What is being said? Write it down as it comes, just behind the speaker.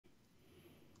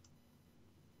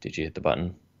Did you hit the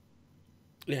button?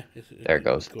 Yeah. There it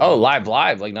goes. Going Oh, on.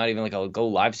 live. Like not even like I'll go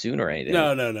live soon or anything.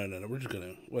 No. We're just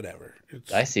gonna whatever.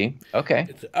 I see. Okay.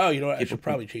 It's. Oh, you know what? I People should can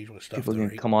probably change my stuff people though, can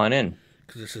right? come on in.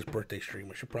 Because this is birthday stream.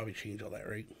 I should probably change all that,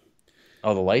 right?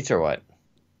 Oh, the lights or what?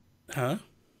 Huh?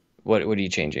 What are you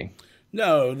changing?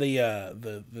 No,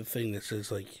 the thing that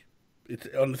says like it's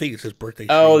on the thing it says birthday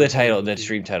Oh, stream. the It goes title, the between.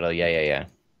 stream title. Yeah, Yeah. yeah, yeah.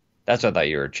 That's what I thought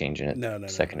you were changing it a No.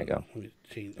 second ago. Let me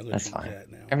change. I'm gonna That's change fine.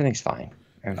 that now. Everything's fine.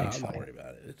 Everything's I'm not fine. worried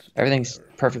about it. It's Everything's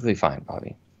whatever. perfectly fine,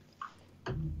 Bobby.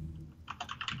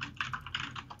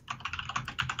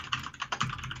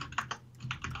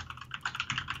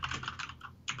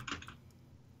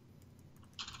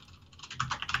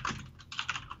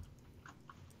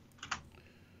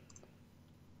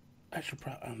 I should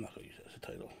probably. I'm not gonna use that as a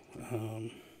title.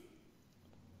 Um,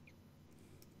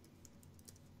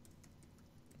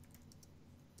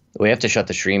 We have to shut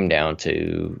the stream down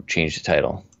to change the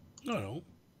title. no.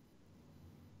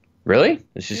 Really?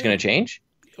 It's just Yeah. gonna change?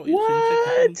 Oh, you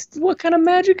see, What? What kind of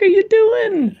magic are you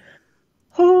doing?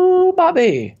 Oh,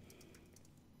 Bobby.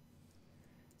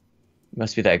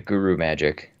 Must be that guru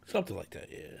magic. something like that.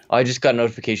 Yeah. Oh, I just got a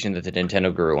notification that the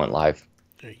Nintendo Guru went live.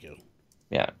 There you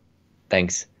Yeah.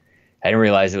 Thanks. I didn't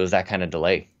realize it was that kind of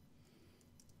delay.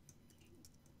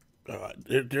 go.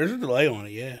 There's a delay on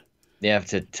it. Yeah. You have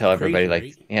to tell everybody, like,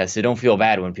 Right? yeah, so don't feel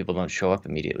bad when people don't show up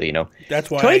immediately, you know. That's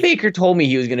Tony why. Baker told me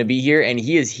he was going to be here, and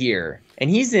he is here. And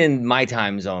he's in my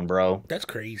time zone, bro. That's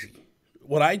crazy.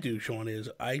 What I do, Sean, is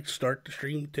I start the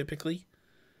stream typically,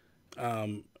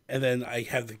 and then I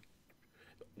have the.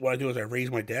 What I do is I raise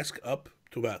my desk up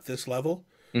to about this level,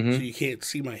 so Hmm. you can't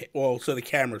see my. Well, so the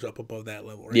camera's up above that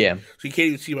level, right? Yeah, So you can't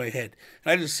even see my head.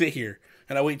 And I just sit here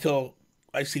and I wait till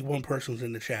I see one person's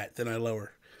in the chat, then I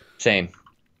lower same.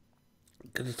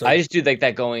 because it's I like, just do like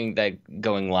that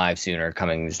going live sooner,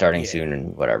 starting yeah, soon,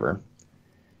 and whatever.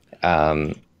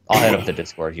 I'll head up the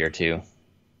Discord here too.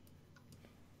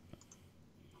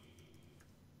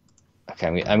 Okay,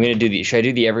 I'm gonna do the. Should I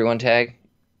do the everyone tag?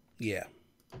 yeah.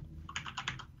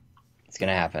 It's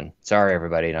gonna happen. Sorry,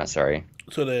 everybody, not sorry.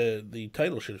 So the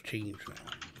title should have changed now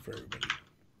for everybody.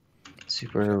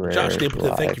 Super rare Josh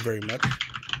Stapleton, thank you live. very much.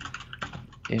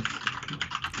 If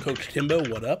Coach Timbo,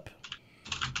 what up?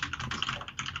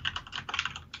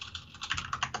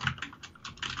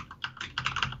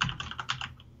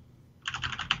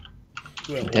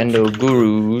 Nintendo We're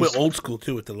Gurus, old school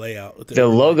too with the layout. With the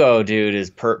logo, dude, is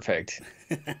perfect.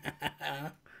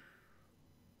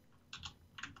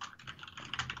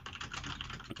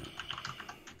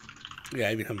 Yeah,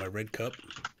 I even have my red cup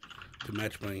to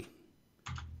match my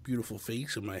beautiful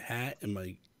face and my hat and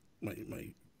my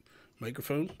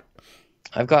microphone.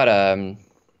 I've got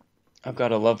I've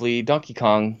got a lovely Donkey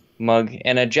Kong mug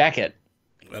and a jacket.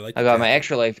 I like. I The got my jacket.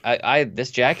 extra life. I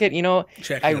this jacket, you know,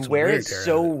 Jacket I got some wear wear it and tear out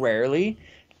so of it. rarely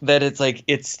that it's like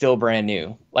it's still brand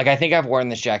new. Like I think I've worn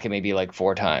this jacket maybe like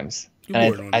 4 times, You and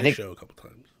wore it on I this think show a couple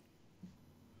times.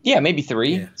 yeah maybe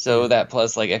three. Yeah, So yeah, that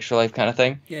plus like extra life kind of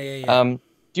thing. yeah.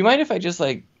 Do you mind if I just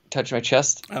like touch my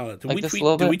chest I don't know. like this a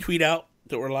little Did we bit? tweet out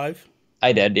that we're live?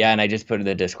 I did, yeah, and I just put it in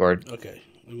the Discord. Okay,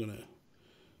 I'm gonna.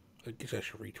 I guess I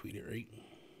should retweet it, right?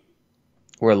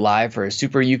 We're live for a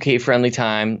super UK friendly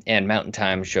time, and Mountain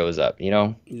Time shows up. You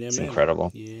know, Yeah, it's man.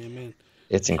 incredible. Yeah, man.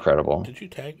 It's incredible. Did you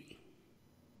tag me?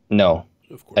 No,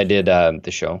 Of I course. did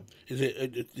the show. Is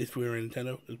it if we were in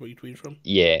Nintendo? Is what you tweeted from?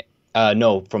 Yeah.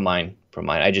 No, from mine. From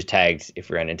mine. I just tagged if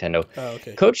we're on Nintendo. Oh,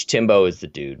 okay. Coach Timbo is the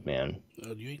dude, man.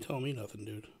 You ain't telling me nothing,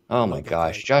 dude. Oh I my like that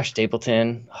gosh. tag. Josh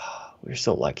Stapleton. We're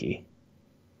so lucky.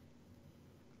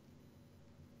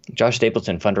 Josh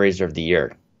Stapleton, fundraiser of the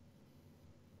year.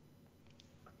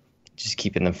 Just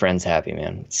keeping the friends happy,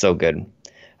 man. It's so good.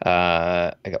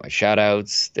 I got my shout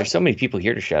outs. There's so many people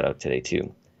here to shout out today,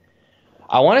 too.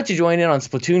 I wanted to join in on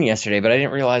Splatoon yesterday, but I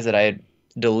didn't realize that I had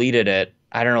deleted it.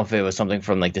 I don't know if it was something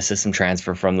from like the system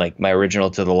transfer from like my original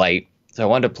to the Lite. So I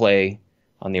wanted to play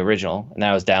on the original, and then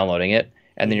I was downloading it.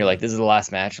 And then you're like, this is the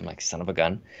last match. I'm like, son of a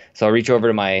gun. So I reach over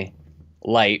to my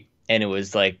Lite, and it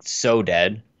was like so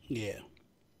dead. Yeah.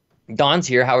 Don's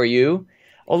here. How are you?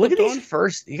 Oh, look at Don? these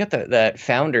first. You got that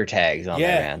founder tags on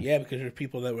there, man. Yeah, because there's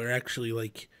people that were actually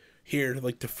like here,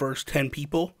 like the first 10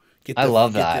 people get. I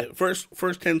love that. The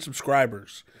first 10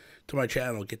 subscribers to my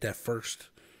channel get that first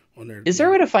on their. Is there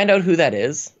a way to find out who that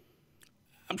is?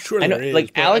 I'm sure I know, there is.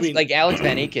 like but, Alex, I mean, like Alex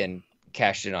Van Aken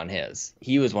cashed in on his.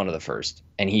 He was one of the first,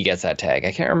 and he gets that tag.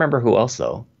 I can't remember who else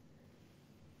though.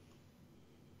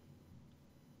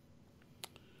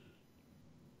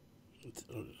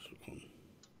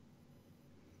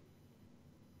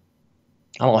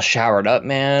 I'm all showered up,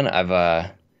 man.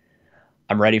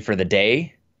 I'm ready for the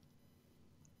day.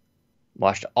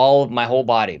 Washed all of my whole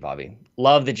body, Bobby.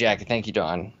 Love the jacket. Thank you,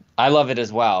 Don. I love it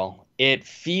as well. It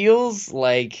feels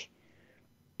like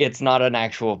it's not an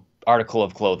actual article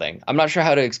of clothing. I'm not sure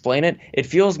how to explain it. It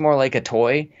feels more like a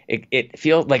toy. It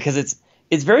feels like because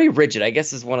it's very rigid, I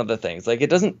guess is one of the things. Like it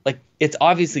doesn't like it's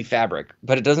obviously fabric,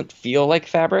 but it doesn't feel like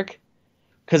fabric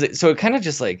because it kind of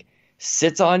just like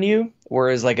sits on you,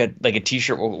 whereas like a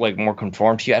t-shirt will like more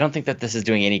conform to you. I don't think that this is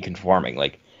doing any conforming.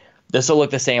 Like this will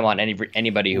look the same on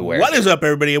anybody who wears What it. is up,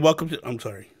 everybody, and welcome to... I'm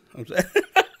sorry. I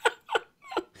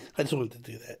just wanted to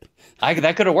do that.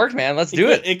 That could have worked, man. Let's do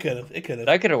it. It could have. It could have.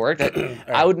 That could have worked.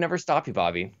 I would never stop you,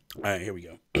 Bobby. All right, here we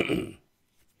go.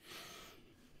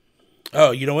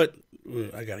 Oh, you know what?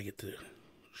 I gotta get the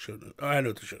show. Oh, I know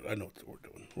what the show. I know what we're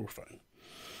doing. We're fine.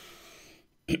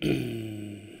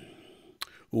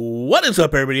 What is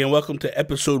up, everybody, and welcome to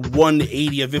episode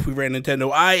 180 of If We Ran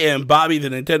Nintendo. I am Bobby, the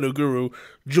Nintendo Guru,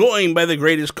 joined by the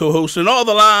greatest co-host in all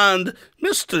the land,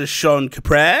 Mr. Sean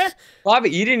Capra. Bobby,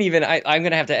 you didn't even... I'm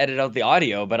going to have to edit out the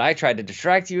audio, but I tried to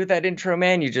distract you with that intro,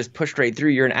 man. You just pushed right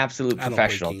through. You're an absolute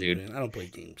professional, games, dude. Man. I don't play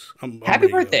games. Happy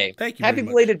birthday. Thank you. Happy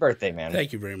belated birthday, man.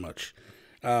 Thank you very much.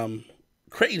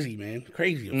 Crazy, man.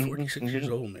 Crazy. I'm 46 years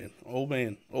old, man. Old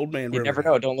man. You never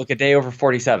know. Don't look a day over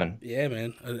 47. Yeah,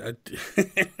 man. Do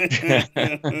you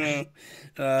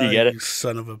get it? You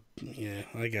son of a... Yeah,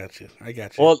 I got you.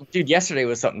 Well, dude, yesterday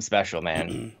was something special,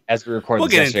 man. As we record We'll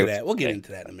this get yesterday, into that. We'll get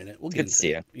into that in a minute. We'll get Good to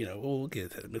see you. You know, we'll get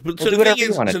into that in a minute. But We'll do whatever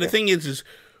you want to do. the thing is,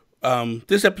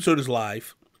 this episode is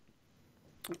live.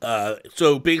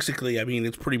 So basically, I mean,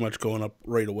 it's pretty much going up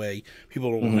right away.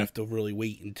 People don't have to really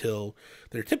wait until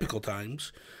their typical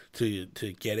times to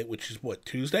get it, which is what,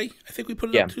 Tuesday? I think we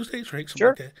put it up Tuesdays, right? Something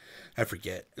like that. I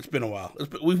forget. It's been a while.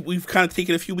 We've kind of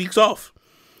taken a few weeks off.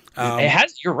 It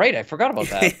has. You're right. I forgot about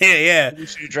that. Yeah. We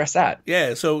should address that.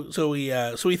 Yeah. So we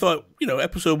thought,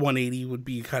 episode 180 would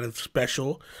be kind of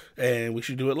special, and we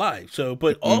should do it live. So,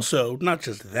 but also not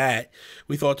just that,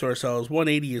 we thought to ourselves,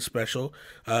 180 is special.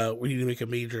 We need to make a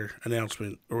major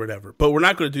announcement or whatever. But we're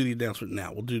not going to do the announcement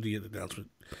now. We'll do the announcement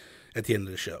at the end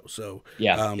of the show. So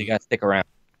yeah, you gotta stick around.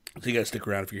 So you got to stick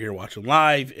around if you're here watching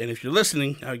live, and if you're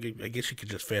listening, I guess you could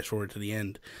just fast forward to the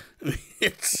end.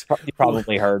 It's you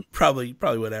probably heard, probably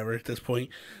whatever at this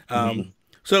point.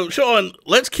 So Sean,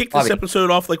 let's kick this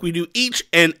episode off like we do each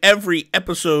and every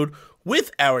episode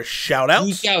with our shout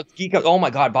outs. Geek out. Oh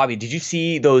my God, Bobby, did you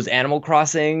see those Animal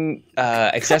Crossing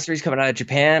accessories coming out of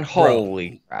Japan?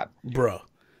 Holy crap, bro!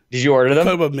 Did you order them?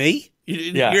 Talking about me?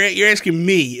 You're asking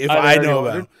me if I know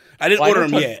about them. I didn't order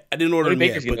them yet.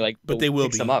 But they will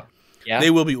be. Them up. Yeah,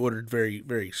 they will be ordered very,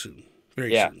 very soon.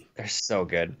 Very soon. They're so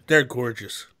good. They're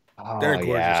gorgeous. They're gorgeous.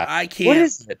 Yeah. I can't. What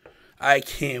is it? I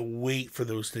can't wait for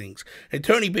those things. And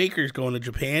Tony Baker's going to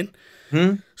Japan.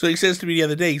 So he says to me the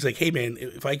other day, he's like, "Hey man,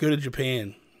 if I go to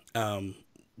Japan, do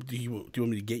you want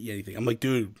me to get you anything?" I'm like,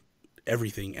 "Dude,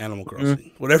 everything Animal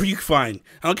Crossing, whatever you can find.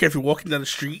 I don't care if you're walking down the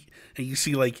street and you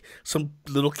see like some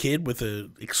little kid with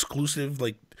a exclusive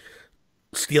like."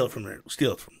 Steal it from her. Just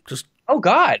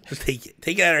just take it.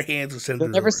 Take it out of her hands and send it.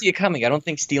 You'll never see it coming. I don't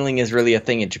think stealing is really a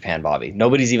thing in Japan, Bobby.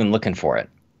 Nobody's even looking for it.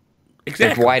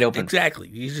 Exactly. It's wide open. Exactly.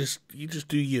 You just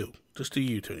do you. Just do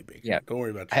you, Tony Baker. Yeah. Don't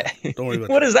worry about that. Don't worry about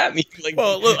what that. does that mean? Like,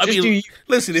 well, look. I mean,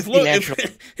 listen.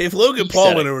 If Logan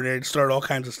Paul went over there and started all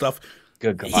kinds of stuff,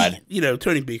 good God,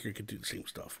 Tony Baker could do the same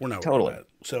stuff. We're not totally worried about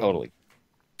it. So, totally.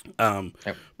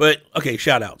 But okay,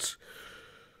 shout outs.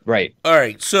 Right. All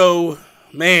right. So,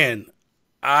 man.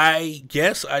 I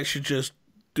guess I should just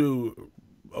do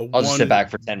I'll just sit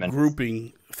back for 10 minutes.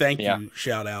 Grouping. Thank you.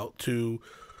 Shout out to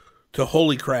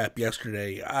Holy Crap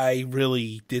yesterday. I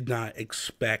really did not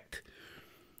expect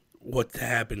what to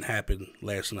happen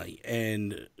last night.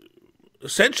 And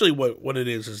essentially what it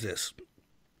is this.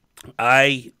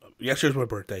 Yesterday's my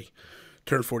birthday.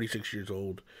 Turned 46 years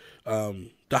old.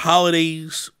 The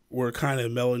holidays were kind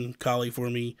of melancholy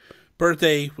for me.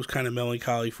 Birthday was kind of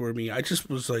melancholy for me. I just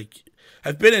was like,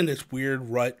 I've been in this weird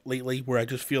rut lately where I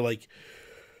just feel like,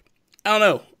 I don't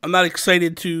know, I'm not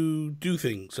excited to do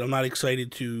things. I'm not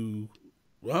excited to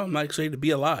be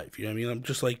alive. You know what I mean? I'm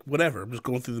just like, whatever. I'm just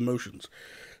going through the motions.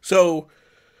 So,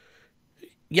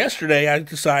 yesterday I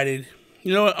decided,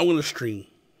 you know what, I'm going to stream.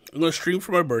 I'm going to stream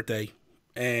for my birthday,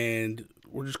 and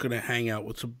we're just going to hang out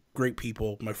with some great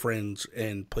people, my friends,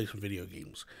 and play some video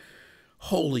games.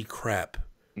 Holy crap.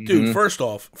 Dude, first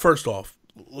off,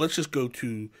 let's just go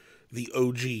to the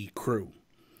OG crew.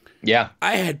 Yeah.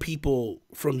 I had people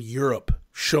from Europe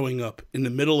showing up in the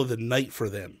middle of the night for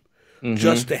them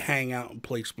just to hang out and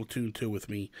play Splatoon 2 with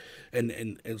me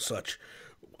and such.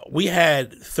 We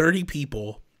had 30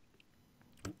 people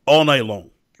all night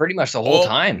long. pretty much the whole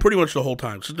time. Pretty much the whole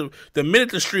time. So the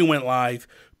minute the stream went live,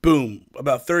 boom,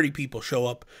 about 30 people show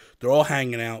up. They're all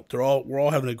hanging out. We're all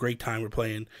having a great time. We're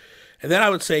playing. And then I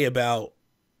would say about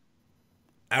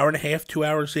hour and a half, 2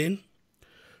 hours in,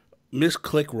 Miss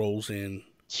Click rolls in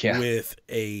with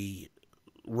a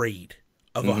raid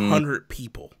of 100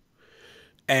 people.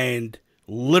 And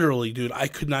literally, dude, I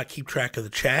could not keep track of the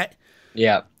chat.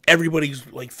 Yeah.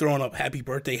 Everybody's like throwing up happy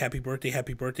birthday, happy birthday,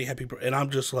 happy birthday, happy birthday. And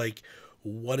I'm just like,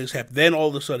 what is happening? Then all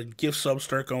of a sudden, gift subs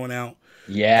start going out.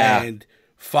 Yeah. And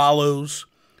follows.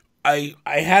 I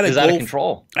had a goal. Out of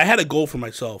control. I had a goal for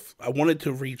myself. I wanted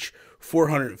to reach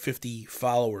 450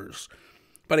 followers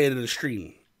by the end of the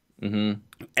stream.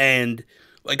 And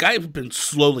like I've been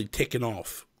slowly ticking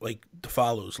off like the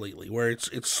follows lately, where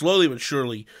it's slowly but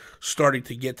surely starting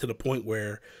to get to the point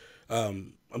where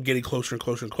I'm getting closer and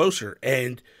closer and closer.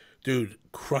 And dude,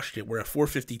 crushed it. We're at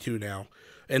 452 now.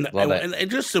 And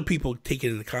just so people take it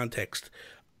into context,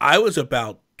 I was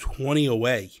about 20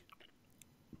 away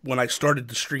when I started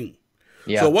the stream.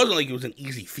 Yeah. So it wasn't like it was an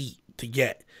easy feat to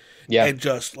get. Yeah. And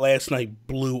just last night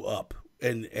blew up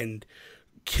and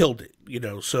killed it, you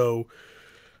know. So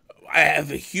I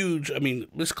have a huge,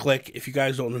 Miss Click, if you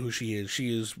guys don't know who she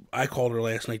is, I called her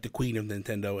last night the queen of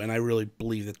Nintendo, and I really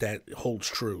believe that holds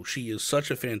true. She is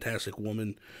such a fantastic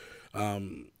woman,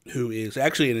 who is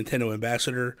actually a Nintendo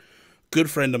ambassador, good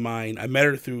friend of mine. I met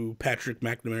her through Patrick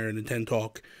McNamara and Nintendo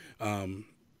Talk.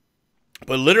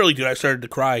 But literally, dude, I started to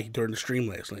cry during the stream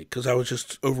last night because I was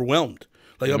just overwhelmed.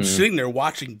 Like, I'm sitting there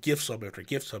watching gift sub after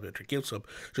gift sub after gift sub,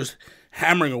 just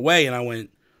hammering away, and I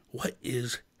went, what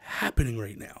is happening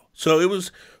right now? So it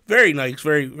was very nice,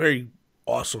 very, very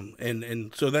awesome.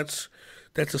 And so that's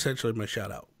essentially my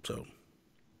shout out. So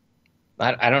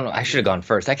I don't know. I should have gone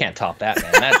first. I can't top that,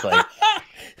 man. That's like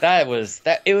I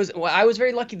was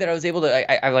very lucky that I was able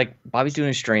to I like Bobby's doing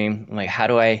a stream. I'm like, how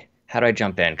do I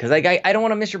jump in? Because like I don't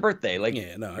want to miss your birthday. Like,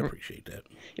 yeah, no, I appreciate that.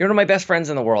 You're one of my best friends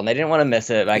in the world, and I didn't want to miss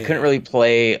it. I couldn't really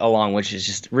play along, which is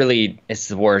just really, it's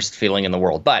the worst feeling in the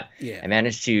world. But I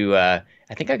managed to. I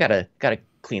think I gotta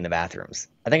clean the bathrooms.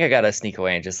 I think I gotta sneak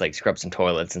away and just like scrub some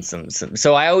toilets and some.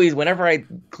 So I always, whenever I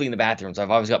clean the bathrooms,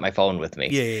 I've always got my phone with me.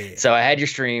 Yeah. So I had your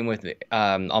stream with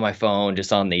on my phone,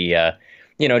 just on the.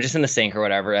 Just in the sink or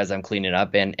whatever as I'm cleaning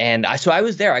up. So I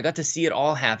was there. I got to see it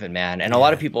all happen, man. And a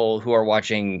lot of people who are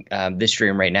watching this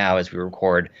stream right now as we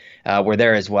record were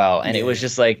there as well. And it was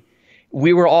just like,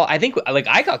 we were all, I think, like,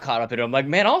 I got caught up in it. I'm like,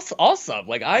 man, I'll sub.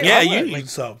 Like, you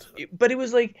subbed. But it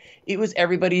was like, it was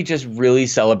everybody just really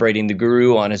celebrating the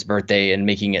guru on his birthday and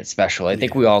making it special. I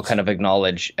think we all kind of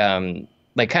acknowledge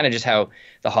like kind of just how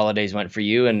the holidays went for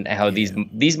you and how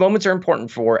these moments are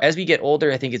important for as we get older.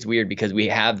 I think it's weird because we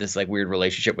have this like weird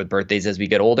relationship with birthdays as we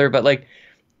get older, but like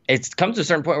it comes to a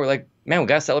certain point where like, man, we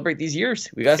got to celebrate these years.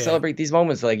 We got to celebrate these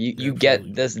moments. Like you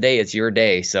get this day, it's your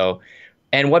day. So,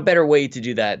 and what better way to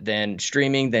do that than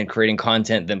streaming, than creating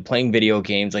content, than playing video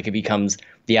games? Like it becomes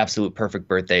the absolute perfect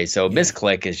birthday. So Miss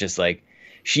Click is just like,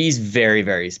 she's very,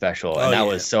 very special. And that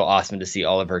was so awesome to see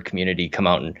all of her community come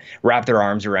out and wrap their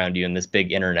arms around you in this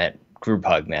big internet group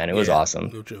hug, man. It was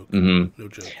awesome. No joke. No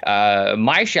joke.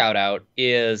 My shout out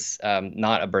is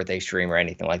not a birthday stream or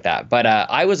anything like that, but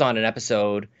I was on an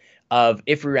episode of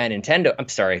If We Ran Nintendo. I'm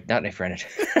sorry, not If We Ran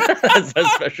Nintendo. That's a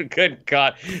special. Good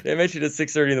God. They mentioned it at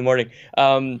 6:30 in the morning.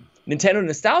 Nintendo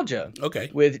Nostalgia.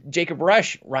 Okay. With Jacob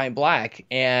Rush, Ryan Black,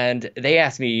 and they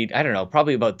asked me, I don't know,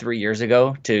 probably about 3 years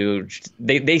ago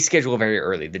they schedule very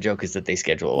early. The joke is that they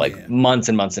schedule like months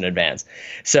and months in advance.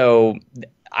 So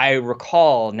I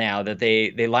recall now that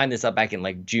they lined this up back in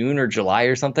like June or July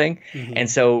or something. And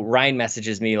so Ryan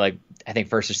messages me like, I think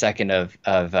 1st or 2nd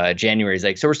of January. He's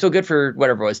like, so we're still good for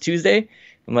whatever it was, Tuesday?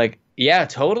 I'm like, yeah,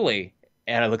 totally.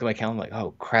 And I look at my calendar, I'm like,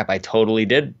 oh crap, I totally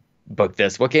did book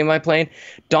this. What game am I playing?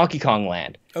 Donkey Kong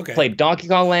Land. Okay. Played Donkey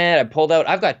Kong Land. I pulled out,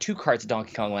 I've got 2 carts of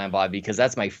Donkey Kong Land, Bob, because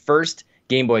that's my first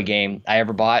Game Boy game I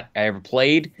ever bought, I ever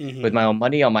played with my own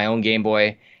money on my own Game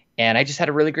Boy. And I just had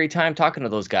a really great time talking to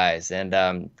those guys, and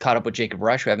caught up with Jacob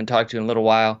Rush, who I haven't talked to in a little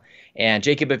while. And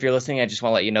Jacob, if you're listening, I just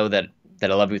want to let you know that I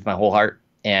love you with my whole heart.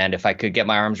 And if I could get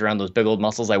my arms around those big old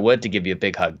muscles, I would, to give you a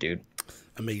big hug, dude.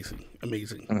 Amazing.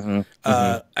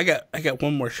 I got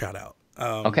one more shout out.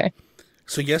 Okay.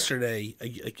 So yesterday,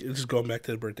 this is going back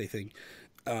to the birthday thing.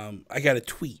 I got a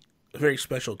tweet, a very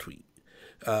special tweet.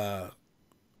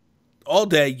 All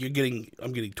day I'm getting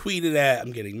tweeted at,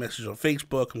 I'm getting messages on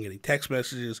Facebook, I'm getting text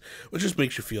messages, which just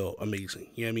makes you feel amazing.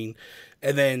 You know what I mean?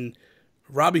 And then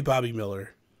Bobby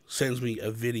Miller sends me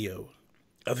a video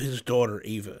of his daughter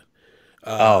Ava.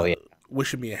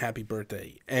 Wishing me a happy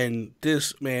birthday. And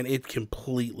this, man, it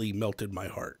completely melted my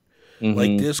heart.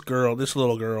 Like Mm-hmm. this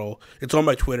little girl, it's on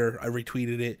my Twitter. I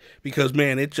retweeted it because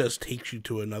man, it just takes you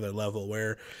to another level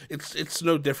where it's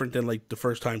no different than like the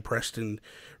first time Preston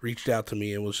reached out to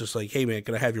me and was just like, "Hey man,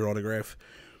 can I have your autograph?"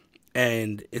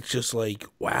 And it's just like,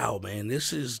 wow, man,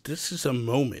 this is a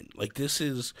moment. Like this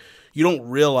is you don't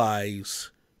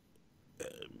realize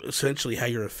essentially how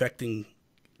you're affecting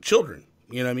children.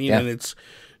 You know what I mean? Yeah. And it's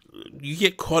you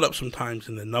get caught up sometimes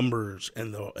in the numbers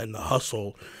and the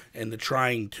hustle and the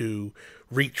trying to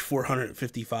reach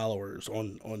 450 followers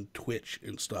on Twitch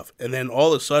and stuff. And then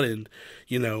all of a sudden,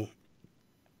 you know,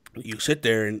 you sit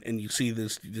there and you see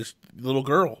this little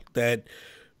girl that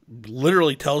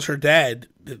literally tells her dad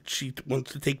that she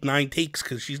wants to take 9 takes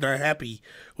because she's not happy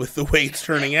with the way it's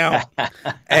turning out,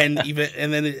 and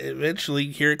then eventually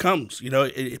here it comes. You know,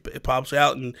 it pops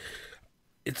out and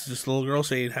it's this little girl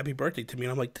saying happy birthday to me,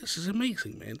 and I'm like, this is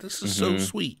amazing, man. This is so Mm-hmm.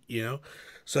 sweet, you know.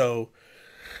 So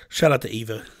shout out to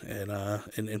Eva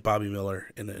and Bobby Miller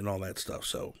and all that stuff.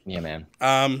 So Yeah, man.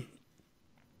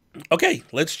 okay,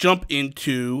 let's jump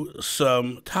into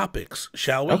some topics,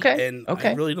 shall we? Okay. And Okay.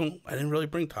 I didn't really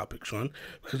bring topics, Sean,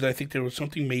 because I think there was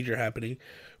something major happening,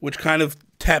 which kind of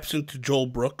taps into Joel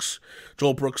Brooks.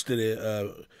 Joel Brooks did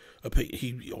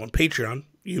he on Patreon,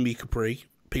 Yumi Capri,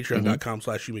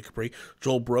 patreon.com/Yumi Capri.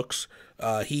 Joel Brooks,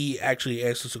 he actually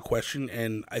asked us a question,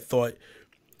 and I thought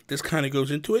this kind of goes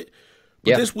into it.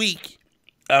 But Yeah. this week,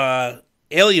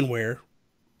 Alienware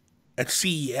at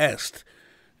CES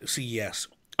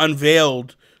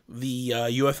unveiled the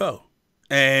UFO.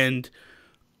 And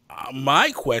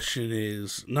my question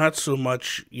is not so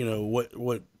much, you know,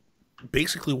 what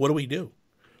basically what do we do?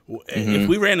 If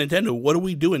we ran Nintendo, what do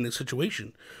we do in this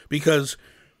situation? Because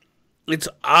it's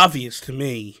obvious to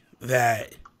me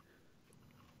that,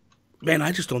 man,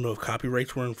 I just don't know if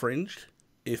copyrights were infringed,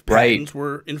 if Right. patents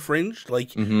were infringed. Like,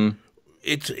 Mm-hmm.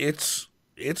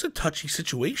 it's a touchy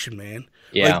situation, man.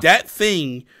 Yeah. Like that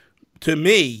thing to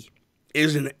me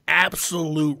is an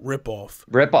absolute ripoff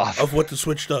Rip off. of what the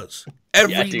Switch does.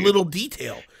 Every dude. little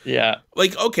detail. Yeah.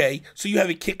 Like, okay, so you have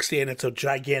a kickstand that's a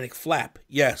gigantic flap.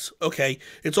 Yes, okay.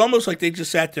 It's almost like they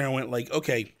just sat there and went like,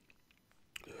 okay,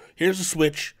 here's a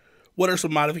Switch. What are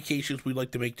some modifications we'd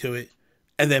like to make to it?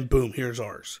 And then boom, here's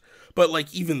ours. But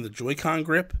like even the Joy-Con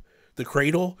grip, the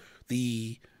cradle,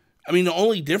 the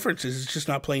only difference is it's just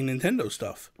not playing Nintendo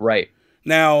stuff. Right.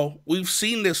 Now, we've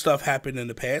seen this stuff happen in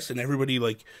the past, and everybody,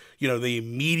 like, you know, they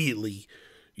immediately,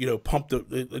 you know,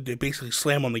 they basically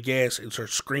slam on the gas and start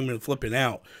screaming and flipping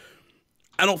out.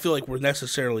 I don't feel like we're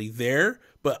necessarily there,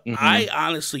 but I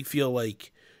honestly feel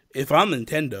like if I'm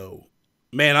Nintendo,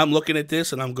 man, I'm looking at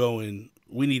this and I'm going,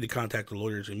 we need to contact the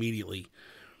lawyers immediately.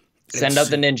 Send out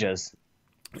the ninjas.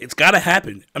 It's got to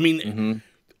happen. I mean,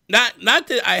 not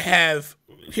that I have.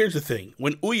 Here's the thing: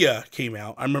 when Ouya came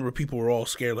out, I remember people were all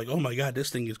scared, like, "Oh my god,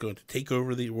 this thing is going to take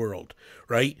over the world,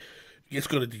 right? It's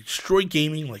going to destroy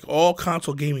gaming. Like all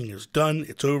console gaming is done.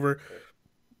 It's over."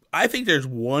 I think there's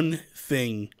one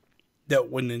thing that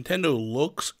when Nintendo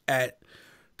looks at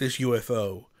this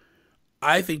UFO,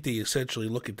 I think they essentially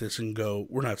look at this and go,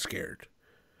 "We're not scared."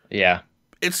 Yeah.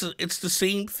 It's the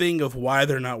same thing of why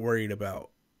they're not worried about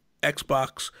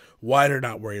Xbox, why they're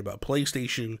not worried about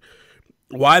PlayStation,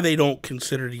 why they don't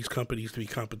consider these companies to be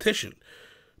competition.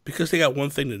 Because they got one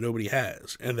thing that nobody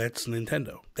has, and that's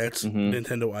Nintendo. That's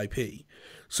Nintendo IP.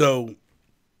 So,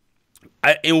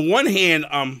 in one hand,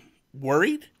 I'm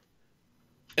worried,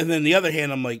 and then the other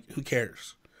hand, I'm like, who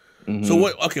cares? So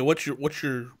what's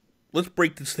your? Let's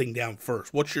break this thing down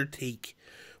first. What's your take?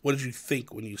 What did you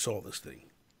think when you saw this thing?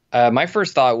 My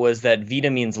first thought was that Vita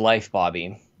means life,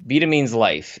 Bobby. Vita means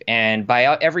life. And by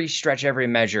every stretch, every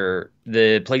measure,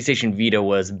 the PlayStation Vita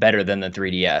was better than the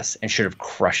 3DS and should have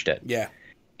crushed it. Yeah.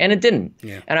 And it didn't.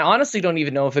 Yeah. And I honestly don't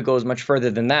even know if it goes much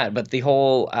further than that. But the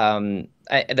whole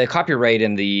the copyright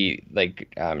and the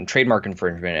trademark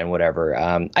infringement and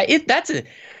whatever,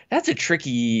 that's a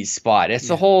tricky spot. It's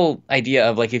the whole idea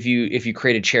of like if you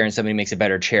create a chair and somebody makes a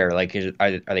better chair, like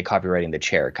are they copyrighting the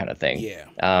chair kind of thing? Yeah.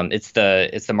 It's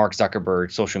the Mark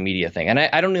Zuckerberg social media thing, and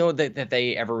I don't know that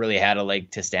they ever really had a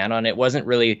leg to stand on. It wasn't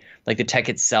really like the tech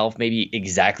itself. Maybe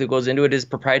exactly goes into it is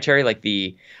proprietary. Like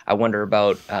I wonder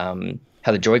about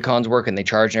how the Joy-Cons work and they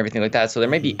charge and everything like that. So there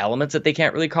may be elements that they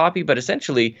can't really copy, but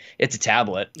essentially it's a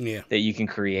tablet that you can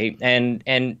create, and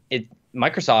it.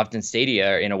 Microsoft and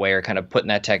Stadia, in a way, are kind of putting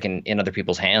that tech in other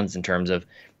people's hands in terms of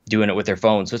doing it with their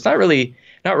phones. So it's not really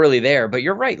there. But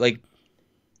you're right. Like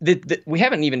we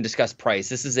haven't even discussed price.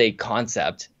 This is a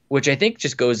concept, which I think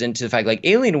just goes into the fact like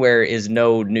Alienware is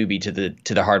no newbie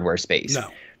to the hardware space. No.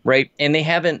 Right. And they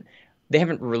haven't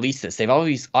released this. They've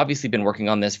always obviously been working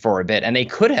on this for a bit, and they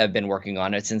could have been working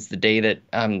on it since the day that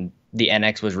the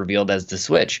NX was revealed as the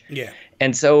Switch. Yeah.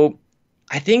 And so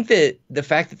I think that the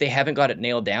fact that they haven't got it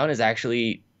nailed down is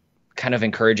actually kind of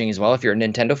encouraging as well if you're a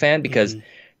Nintendo fan, because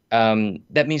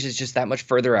that means it's just that much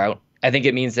further out. I think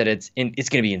it means that it's going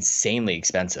to be insanely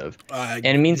expensive, and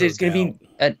it means it's going to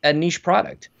be a niche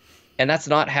product. And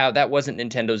that wasn't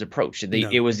Nintendo's approach.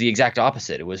 It was the exact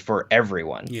opposite. It was for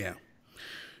everyone. Yeah.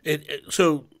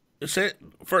 So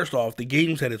first off, the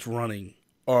games that it's running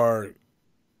are,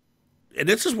 and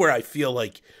this is where I feel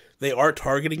like they are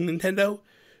targeting Nintendo,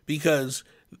 because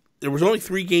there was only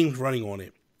 3 games running on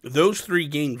it. Those 3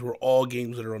 games were all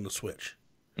games that are on the Switch.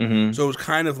 Mm-hmm. So it was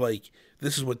kind of like,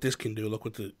 this is what this can do. Look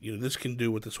what this can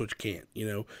do what the Switch can't.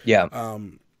 Yeah.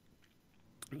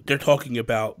 They're talking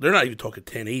about. They're not even talking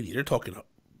 1080. They're talking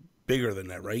bigger than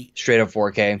that, right? Straight up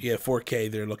 4K. Yeah, 4K.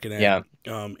 They're looking at. Yeah.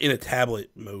 In a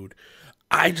tablet mode.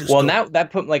 Now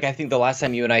that put, like, I think the last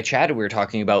time you and I chatted, we were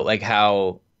talking about like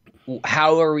how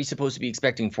are we supposed to be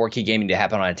expecting 4K gaming to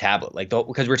happen on a tablet? Like,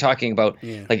 because we're talking about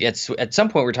like at some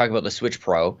point we're talking about the Switch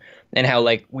Pro and how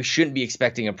like we shouldn't be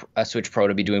expecting a Switch Pro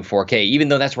to be doing 4K, even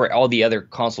though that's where all the other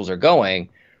consoles are going.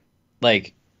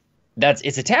 Like,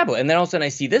 it's a tablet, and then all of a sudden I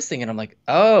see this thing and I'm like,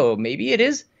 oh, maybe it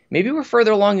is. Maybe we're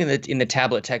further along in the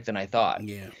tablet tech than I thought.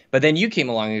 Yeah. But then you came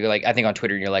along and you're like, I think on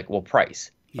Twitter, and you're like, well,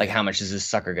 price. Like, how much is this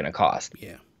sucker going to cost?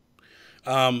 Yeah.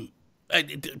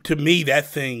 To me, that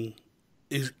thing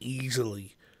is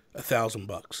easily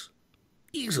 $1,000.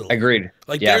 Easily. Agreed.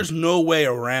 Like, there's no way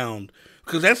around,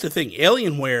 because that's the thing.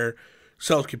 Alienware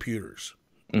sells computers.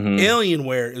 Mm-hmm.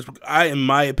 Alienware is, in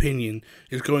my opinion,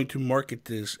 is going to market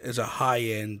this as a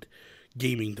high-end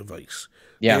gaming device.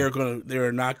 Yeah.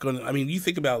 They're not going to, I mean, you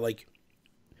think about, like,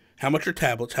 how much are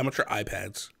tablets, how much are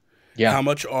iPads, how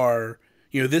much are,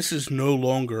 this is no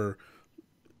longer,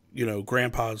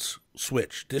 grandpa's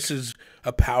Switch. This is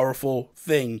a powerful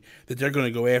thing that they're going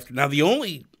to go after. Now, the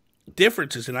only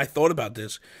difference is, and I thought about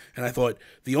this, and I thought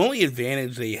the only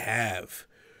advantage they have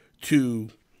to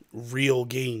real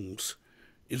games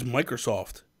is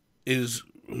Microsoft is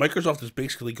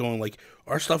basically going like,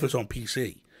 our stuff is on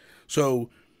PC. So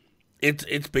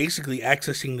it's basically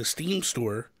accessing the Steam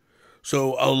store.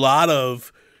 So a lot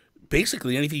of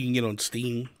basically anything you can get on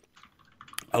Steam,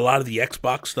 a lot of the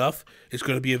Xbox stuff is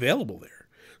going to be available there.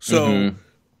 So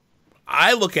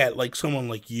I look at like someone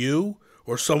like you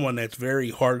or someone that's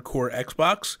very hardcore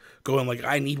Xbox going like,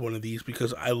 I need one of these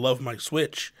because I love my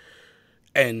Switch.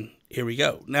 And here we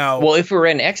go. Now, well, if we were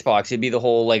in Xbox, it'd be the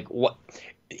whole like what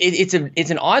it's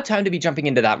an odd time to be jumping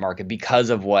into that market because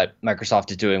of what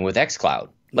Microsoft is doing with xCloud.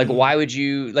 Like, why would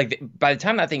you like? By the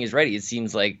time that thing is ready, it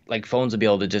seems like phones will be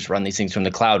able to just run these things from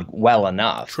the cloud well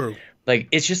enough. True. Like,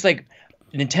 it's just like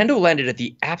Nintendo landed at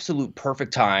the absolute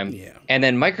perfect time, and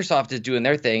then Microsoft is doing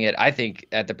their thing I think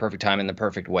at the perfect time in the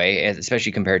perfect way,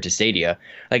 especially compared to Stadia.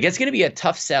 Like, it's going to be a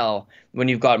tough sell when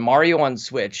you've got Mario on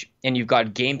Switch and you've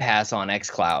got Game Pass on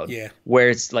xCloud, where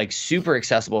it's like super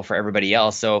accessible for everybody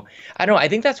else. So I don't know. I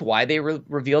think that's why they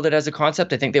revealed it as a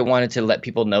concept. I think they wanted to let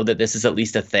people know that this is at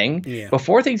least a thing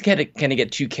before things kind of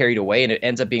get too carried away and it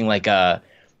ends up being like a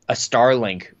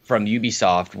Starlink from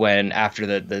Ubisoft when after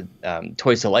the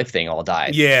Toys to Life thing all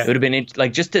died. It would have been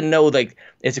like just to know like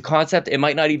it's a concept. It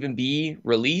might not even be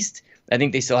released. I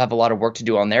think they still have a lot of work to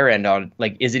do on their end on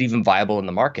like, is it even viable in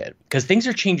the market? Because things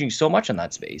are changing so much in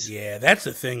that space. Yeah, that's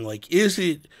the thing. Like, is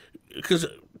it? Because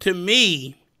to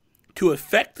me, to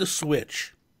affect the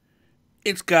Switch,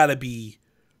 it's got to be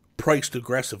priced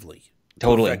aggressively.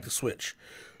 Totally. To affect the Switch.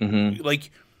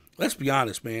 Like, let's be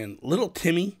honest, man. Little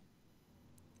Timmy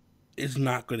is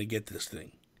not going to get this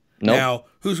thing. Nope. Now,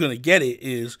 who's going to get it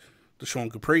is the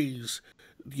Sean Capri's,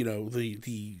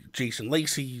 the Jason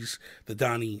Lacey's, the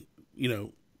Donnie,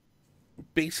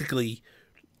 basically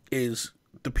is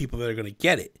the people that are going to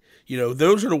get it.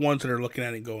 Those are the ones that are looking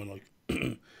at it and going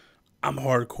like, I'm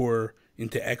hardcore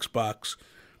into Xbox.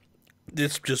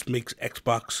 This just makes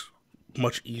Xbox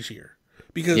much easier.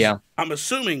 Because I'm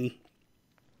assuming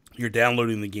you're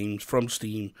downloading the games from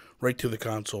Steam right to the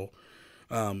console.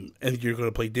 And you're going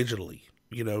to play digitally,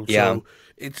 So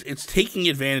it's taking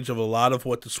advantage of a lot of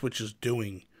what the Switch is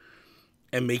doing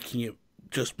and making it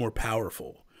just more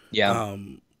powerful.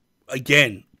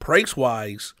 Again,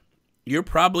 price-wise, you're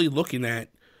probably looking at,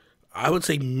 I would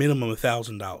say, minimum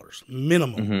 $1,000.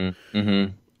 Minimum.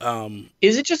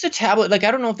 Is it just a tablet? Like,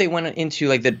 I don't know if they went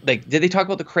into did they talk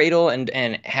about the cradle and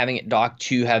having it docked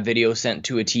to have video sent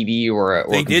to a TV or a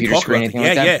computer screen, anything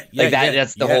like that?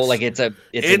 That's the whole like it's an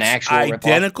actual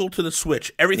identical rip-off. to the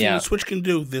Switch. Everything the Switch can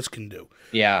do, this can do.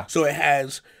 Yeah. So it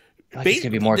has. It's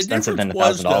gonna be more expensive than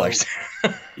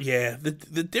 $1,000.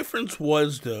 The difference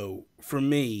was though for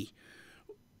me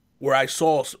where I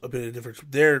saw a bit of difference.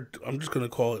 I'm just going to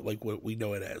call it like what we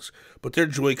know it as, but their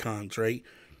Joy-Cons, right?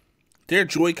 Their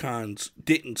Joy-Cons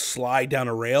didn't slide down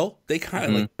a rail. They kind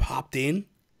of like popped in.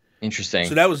 Interesting.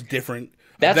 So that was different.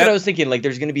 That's what I was thinking. Like,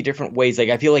 there's going to be different ways. Like,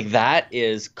 I feel like that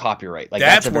is copyright. Like,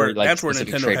 that's a very like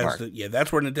specific Nintendo trademark.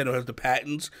 that's where Nintendo has the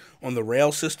patents on the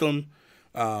rail system.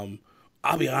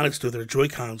 I'll be honest though, their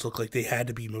Joy-Cons look like they had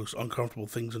to be most uncomfortable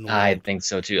things in the world. I think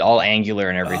so too. All angular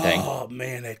and everything. Oh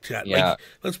man, like,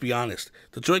 let's be honest.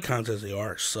 The Joy-Cons as they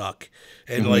are suck,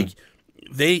 and like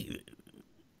they.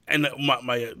 And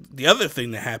the other thing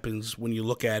that happens when you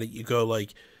look at it, you go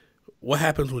like, what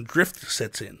happens when drift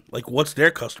sets in? Like, what's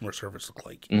their customer service look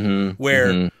like?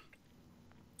 Where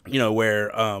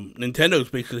Nintendo's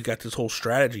basically got this whole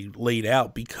strategy laid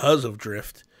out because of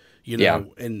drift,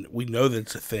 and we know that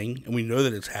it's a thing, and we know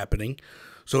that it's happening,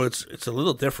 so it's a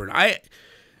little different. I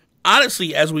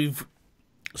honestly, as we've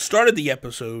started the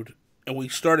episode and we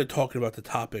started talking about the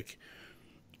topic,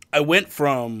 I went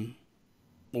from,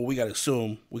 well, we got to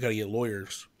assume we got to get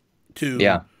lawyers,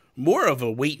 to more of a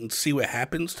wait and see what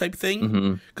happens type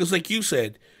thing. Because like you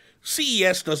said,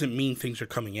 CES doesn't mean things are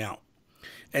coming out.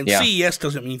 And CES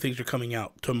doesn't mean things are coming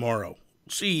out tomorrow.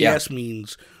 CES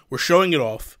means we're showing it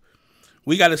off.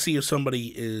 We got to see if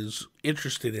somebody is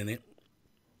interested in it.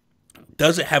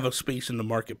 Does it have a space in the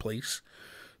marketplace?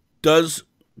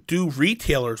 Do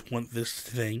retailers want this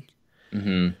thing?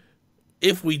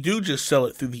 If we do just sell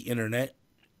it through the internet,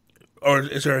 or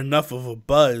is there enough of a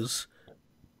buzz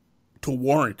to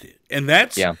warrant it? And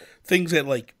that's things that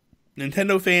like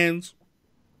Nintendo fans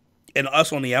and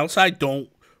us on the outside don't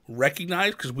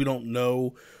recognize because we don't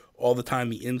know all the time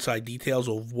the inside details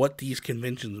of what these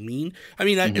conventions mean. I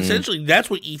mean, essentially, that's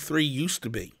what E3 used to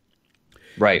be.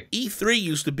 Right. E3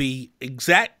 used to be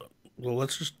well,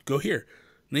 let's just go here.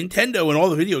 Nintendo and all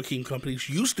the video game companies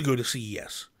used to go to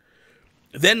CES.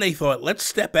 Then they thought, let's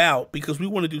step out because we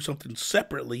want to do something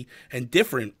separately and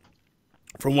different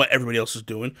from what everybody else is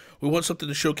doing. We want something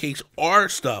to showcase our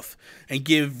stuff and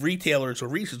give retailers a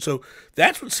reason. So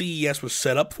that's what CES was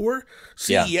set up for.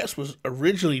 CES was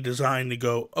originally designed to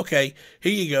go, okay,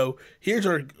 here you go. Here's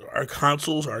our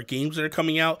consoles, our games that are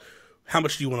coming out. How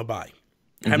much do you want to buy?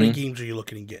 How many games are you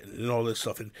looking to get? And all this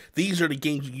stuff. And these are the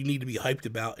games you need to be hyped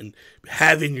about and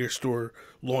have in your store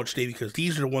launch day because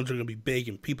these are the ones that are going to be big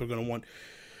and people are going to want.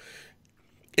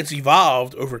 It's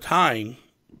evolved over time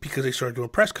because they started doing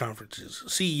press conferences.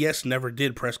 CES never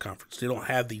did press conference. They don't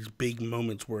have these big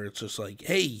moments where it's just like,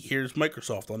 hey, here's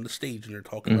Microsoft on the stage and they're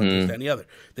talking about this, that, and the other.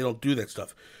 They don't do that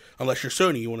stuff. Unless you're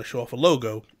Sony, you want to show off a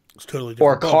logo. It's totally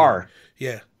different. Or a car.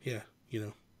 Yeah,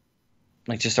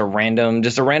 Like just a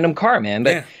random car, man.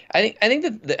 But I think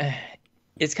that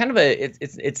it's kind of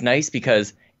it's nice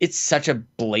because it's such a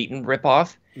blatant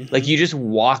ripoff. Like you just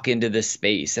walk into this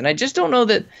space, and I just don't know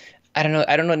that. I don't know.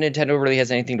 Nintendo really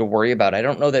has anything to worry about. I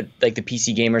don't know that like the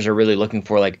PC gamers are really looking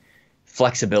for like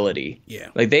flexibility. Yeah.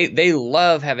 Like they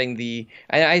love having the.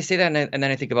 I say that, and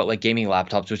then I think about like gaming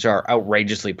laptops, which are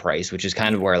outrageously priced, which is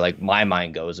kind of where like my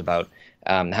mind goes about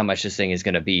how much this thing is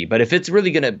going to be. But if it's really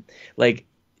going to like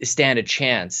stand a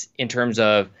chance in terms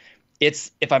of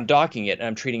if I'm docking it and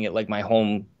I'm treating it like my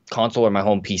home console or my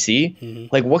home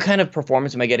PC, like what kind of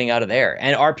performance am I getting out of there?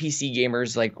 And are PC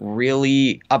gamers like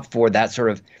really up for that sort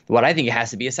of what I think it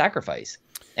has to be a sacrifice?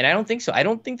 And I don't think so. I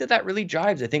don't think that really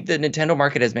jives. I think the Nintendo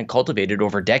market has been cultivated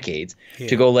over decades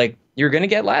to go like, you're going to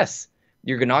get less.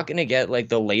 You're not going to get like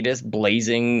the latest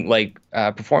blazing like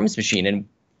performance machine. And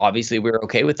obviously we're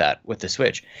okay with that with the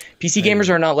Switch. PC gamers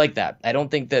are not like that. I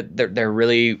don't think that they're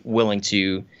really willing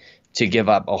to give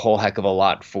up a whole heck of a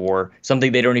lot for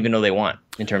something they don't even know they want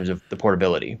in terms of the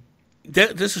portability.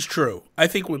 This is true. I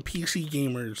think when PC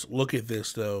gamers look at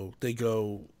this, though, they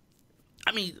go,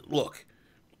 I mean, look,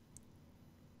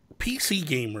 PC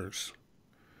gamers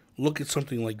look at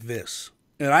something like this,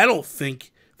 and I don't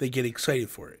think they get excited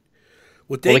for it.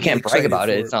 They can't brag about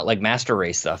it. It's not like Master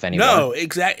Race stuff anymore. No,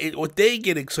 exactly. What they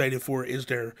get excited for is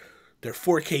their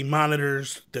 4K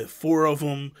monitors, the four of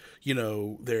them,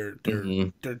 their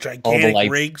gigantic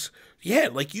rigs. Yeah,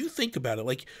 like you think about it.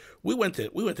 Like we went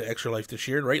to Extra Life this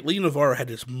year, right? Lee Navarro had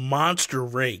this monster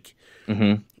rig.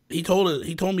 He told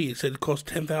me he said it cost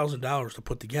 $10,000 to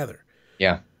put together.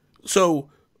 Yeah. So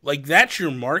like that's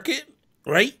your market,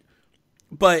 right?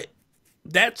 But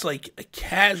that's like a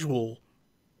casual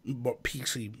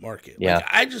PC market. Yeah. Like,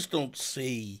 I just don't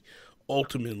see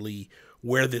ultimately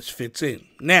where this fits in.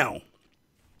 Now,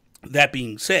 that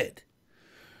being said,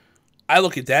 I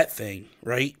look at that thing,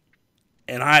 right?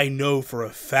 And I know for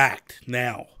a fact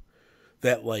now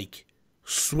that like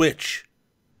Switch,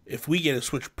 if we get a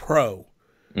Switch Pro,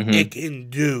 it can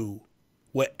do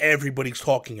what everybody's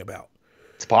talking about.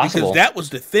 It's Because possible. that was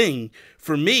the thing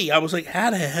for me. I was like, how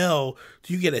the hell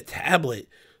do you get a tablet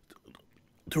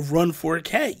to run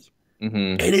 4K?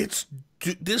 Hmm. And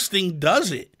this thing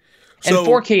does it. And So,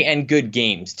 4K and good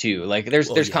games too. Like well,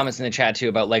 there's yeah, comments in the chat too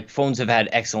about like phones have had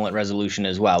excellent resolution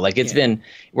as well. Like it's yeah, been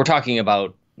we're talking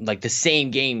about like the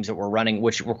same games that we're running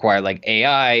which require like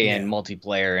AI and yeah,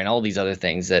 multiplayer and all these other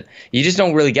things that you just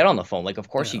don't really get on the phone. Like of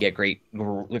course you no, get great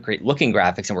looking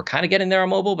graphics and we're kind of getting there on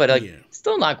mobile, but like yeah.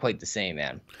 still not quite the same,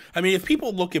 man. I mean, if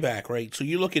people look it back, right? So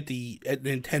you look at at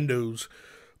Nintendo's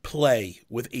play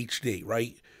with HD,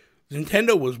 right?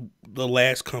 Nintendo was the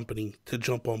last company to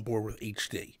jump on board with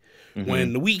HD. When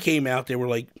Hmm. the Wii came out, they were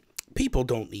like, people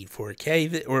don't need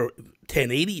 4K or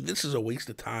 1080. This is a waste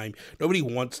of time. Nobody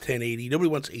wants 1080. Nobody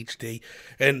wants HD.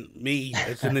 And me,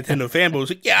 as a Nintendo fanboy, was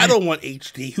like, yeah, I don't want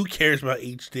HD. Who cares about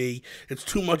HD? It's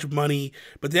too much money.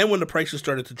 But then when the prices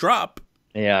started to drop,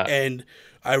 Yeah. and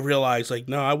I realized, like,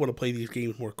 no, I want to play these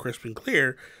games more crisp and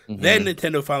clear. Then Hmm.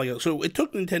 Nintendo finally got. So it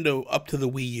took Nintendo up to the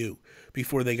Wii U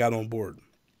before they got on board.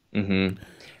 Hmm.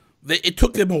 It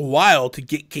took them a while to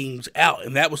get games out,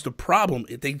 and that was the problem.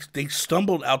 They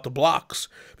stumbled out the blocks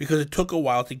because it took a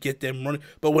while to get them running.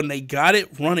 But when they got it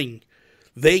running,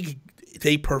 they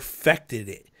perfected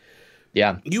it.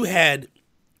 Yeah. You had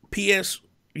you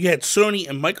had Sony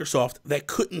and Microsoft that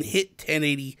couldn't hit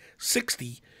 1080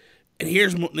 60, and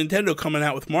here's Nintendo coming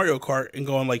out with Mario Kart and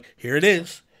going like, here it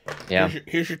is. Yeah.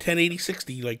 Here's your 1080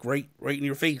 60, like right in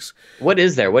your face. What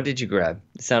is there? What did you grab?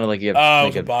 It sounded like you have It like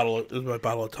was a bottle. It was my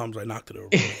bottle of Tums. I knocked it over.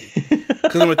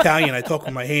 Because I'm Italian, I talk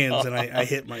with my hands, and I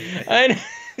hit my. I know.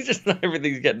 Just not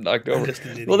everything's getting knocked I'm over. just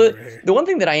an Well, idiot right here. the one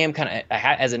thing that I am kind of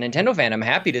as a Nintendo fan, I'm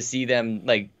happy to see them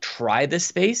like try this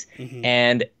space Hmm.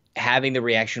 and having the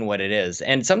reaction what it is.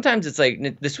 And sometimes it's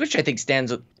like the Switch, I think,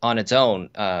 stands on its own,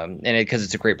 and because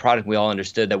it's a great product, we all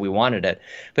understood that we wanted it.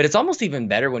 But it's almost even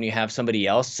better when you have somebody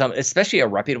else, especially a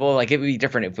reputable. Like it would be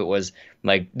different if it was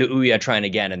like the Ouya trying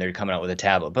again and they're coming out with a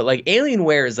tablet. But like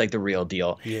Alienware is like the real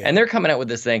deal, Yeah. and they're coming out with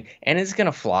this thing, and it's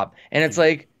gonna flop, and it's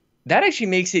like that actually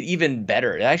makes it even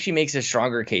better. It actually makes a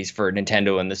stronger case for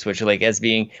Nintendo and the Switch, like as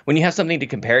being when you have something to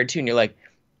compare it to, and you're like,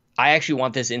 I actually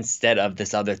want this instead of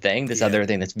this other thing, this Yeah. other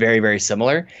thing that's very, very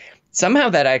similar. Somehow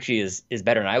that actually is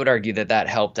better, and I would argue that that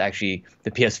helped actually the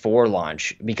PS4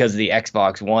 launch because the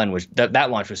Xbox One was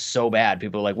that launch was so bad.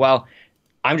 People were like, well,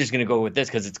 I'm just gonna go with this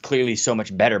because it's clearly so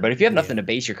much better. But if you have nothing to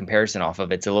base your comparison off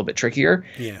of, it's a little bit trickier.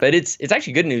 Yeah. But it's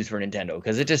actually good news for Nintendo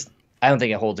because it just I don't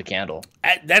think it holds a candle.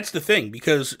 That's the thing,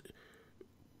 because,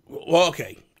 well,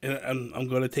 okay, and I'm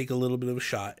going to take a little bit of a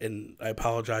shot, and I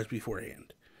apologize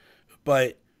beforehand,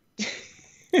 but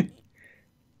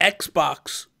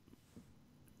Xbox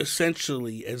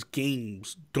essentially as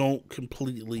games don't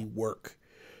completely work.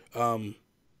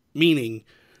 Meaning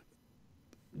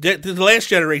that the last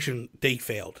generation they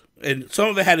failed. And some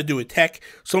of it had to do with tech,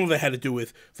 some of it had to do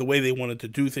with the way they wanted to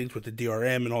do things with the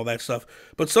DRM and all that stuff.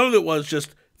 But some of it was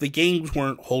just the games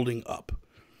weren't holding up.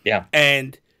 Yeah.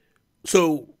 And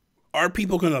so are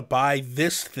people going to buy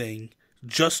this thing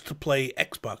just to play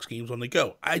Xbox games on the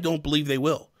go? I don't believe they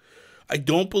will. I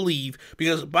don't believe,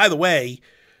 because by the way,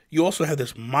 you also have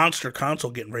this monster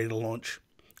console getting ready to launch.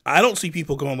 I don't see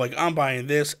people going like, I'm buying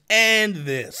this and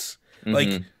this. Like,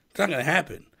 it's not going to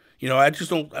happen. You know, I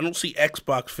don't see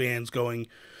Xbox fans going.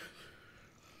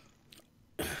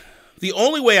 The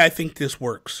only way I think this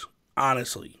works,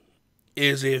 honestly,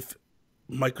 is if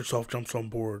Microsoft jumps on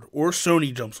board or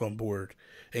Sony jumps on board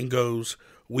and goes,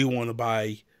 we want to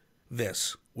buy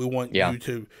this. We want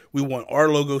we want our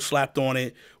logo slapped on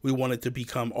it. We want it to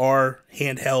become our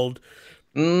handheld.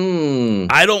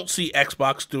 I don't see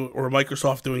Xbox or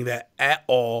Microsoft doing that at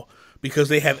all, because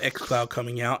they have xCloud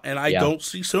coming out, and I don't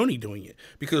see Sony doing it,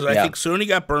 because I think Sony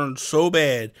got burned so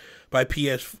bad by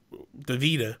the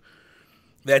Vita,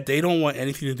 that they don't want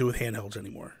anything to do with handhelds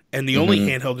anymore. And the only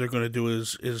handheld they're going to do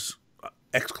is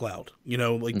xCloud. You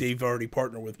know, like they've already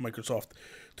partnered with Microsoft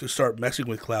to start messing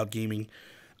with cloud gaming.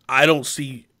 I don't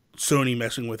see Sony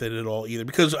messing with it at all either,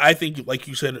 because I think, like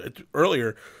you said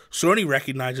earlier, Sony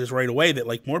recognizes right away that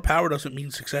like more power doesn't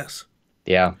mean success.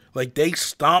 Yeah. Like they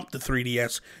stomped the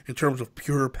 3DS in terms of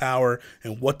pure power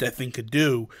and what that thing could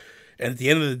do, and at the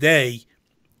end of the day,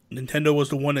 Nintendo was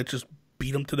the one that just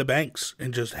beat them to the banks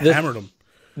and just hammered them.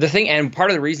 The thing, and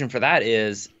part of the reason for that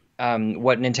is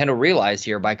what Nintendo realized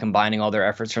here by combining all their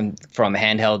efforts from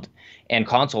handheld and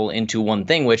console into one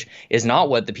thing, which is not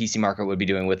what the PC market would be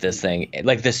doing with this thing.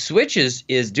 Like the Switch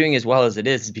is doing as well as it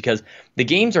is because the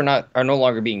games are no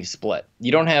longer being split.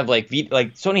 You don't have like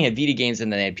Sony had Vita games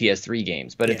and then they had PS3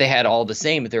 games, but if they had all the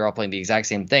same, if they were all playing the exact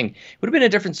same thing, it would have been a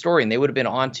different story and they would have been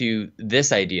onto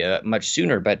this idea much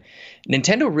sooner. But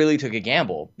Nintendo really took a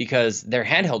gamble because their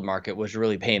handheld market was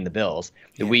really paying the bills.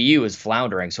 The Wii U is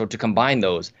floundering, so to combine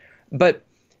those, but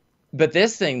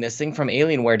this thing from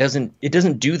Alienware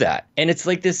doesn't do that, and it's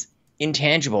like this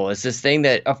intangible. It's this thing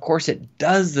that, of course, it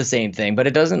does the same thing, but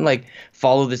it doesn't like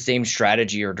follow the same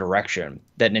strategy or direction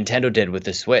that Nintendo did with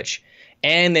the Switch.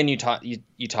 And then you top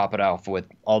it off with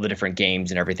all the different games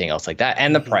and everything else like that,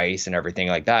 and the price and everything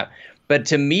like that. But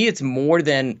to me, it's more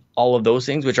than all of those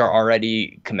things, which are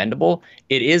already commendable.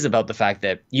 It is about the fact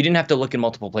that you didn't have to look in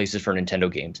multiple places for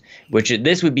Nintendo games,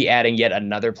 this would be adding yet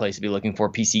another place to be looking for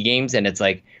PC games. And it's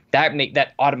like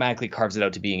that automatically carves it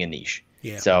out to being a niche.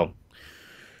 Yeah. So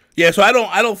I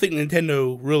don't think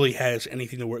Nintendo really has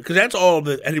anything to work, because that's all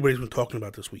that anybody's been talking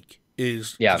about this week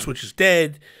is the Switch is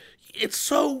dead. It's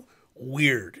so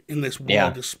weird in this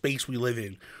world, this space we live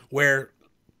in, where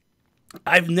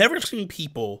I've never seen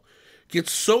people get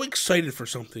so excited for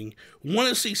something, want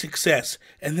to see success,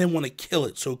 and then want to kill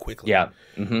it so quickly. Yeah.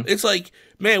 Mm-hmm. It's like,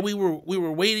 man, we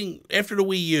were waiting after the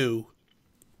Wii U.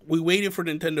 We waited for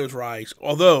Nintendo's rise,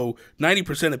 although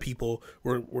 90% of people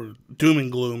were doom and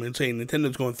gloom and saying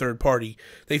Nintendo's going third party.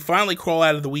 They finally crawl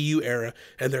out of the Wii U era,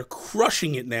 and they're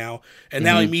crushing it now. And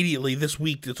now immediately this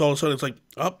week, it's all of a sudden, it's like,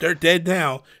 oh, they're dead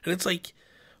now. And it's like,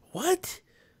 what?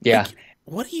 Yeah. Like,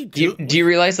 what do you do? Do you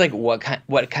realize like what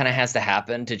kind of has to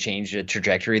happen to change the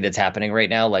trajectory that's happening right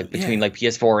now? Like between like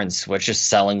PS4 and Switch just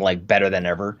selling like better than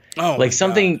ever. Oh, like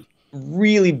something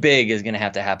really big is going to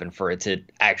happen for it to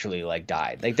actually like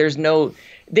die. Like they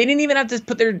didn't even have to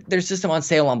put their system on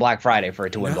sale on Black Friday for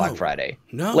it to win Black Friday.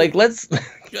 No. Like let's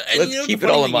keep it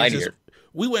all in mind here.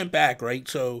 We went back, right?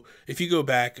 So if you go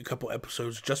back a couple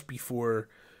episodes just before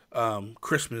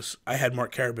Christmas, I had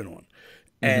Mark Carabin on.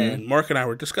 And Mark and I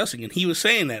were discussing, and he was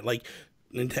saying that, like,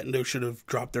 Nintendo should have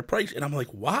dropped their price. And I'm like,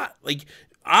 why? Like,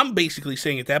 I'm basically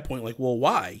saying at that point, like, well,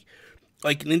 why?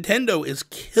 Like, Nintendo is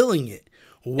killing it.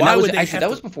 Why would they actually, that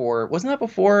was before, wasn't that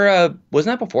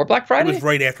before Black Friday? It was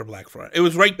right after Black Friday. It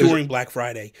was right during Black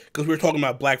Friday, because we were talking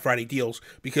about Black Friday deals,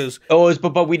 because...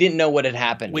 but we didn't know what had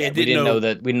happened yet. We didn't know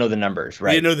the numbers,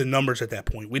 right? We didn't know the numbers at that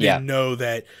point. We didn't know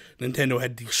that Nintendo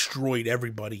had destroyed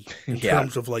everybody in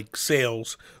terms of, like,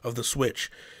 sales of the Switch.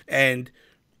 And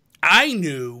I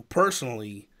knew,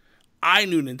 personally,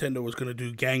 Nintendo was going to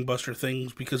do gangbuster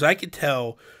things, because I could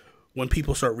tell when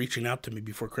people start reaching out to me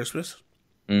before Christmas...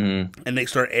 And they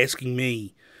start asking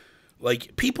me,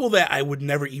 like, people that I would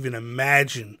never even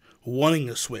imagine wanting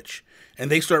a Switch.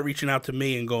 And they start reaching out to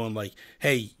me and going like,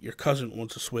 hey, your cousin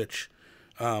wants a Switch.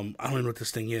 I don't even know what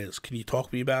this thing is. Can you talk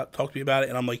to me about it?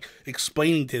 And I'm like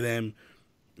explaining to them,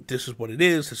 this is what it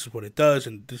is, this is what it does,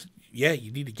 and this,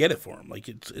 you need to get it for them. Like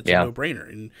it's a no-brainer.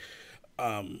 And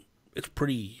it's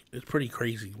pretty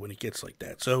crazy when it gets like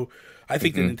that. So I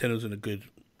think that Nintendo's in a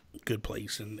good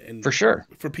place, and for sure,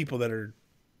 for people that are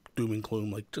doom and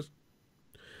gloom, like, just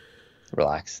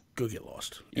relax, go get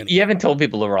lost. Anyway. You haven't told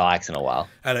people to relax in a while.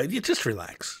 I know, just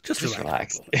relax. Just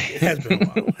relax. It has been a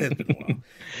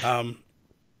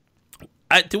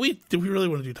while. Do we really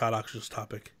want to do Todd Oxford's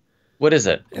topic? What is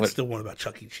it? It's the one about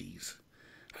Chuck E. Cheese.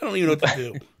 I don't even know what to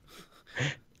do.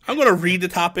 I'm going to read the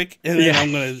topic, and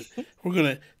then we're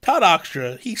going to Todd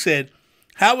Oxtra. He said,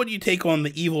 how would you take on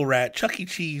the evil rat Chuck E.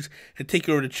 Cheese and take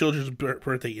over the children's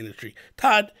birthday industry?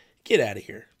 Todd, get out of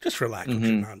here. Just relax with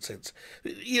your nonsense.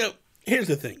 You know, here's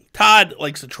the thing. Todd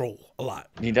likes to troll a lot.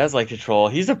 He does like to troll.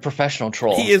 He's a professional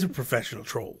troll. He is a professional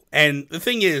troll. And the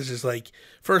thing is like,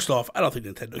 first off, I don't think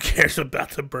Nintendo cares about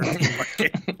the birthday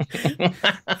market.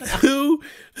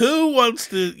 Who wants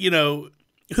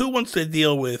to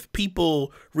deal with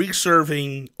people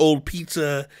reserving old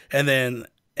pizza and then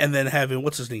having,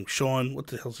 what's his name? Sean, what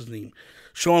the hell's his name?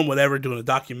 Sean whatever, doing a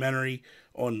documentary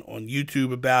on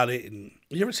YouTube about it. And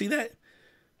you ever see that?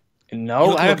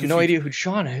 No, I have no idea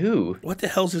who. What the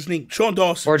hell's his name? Sean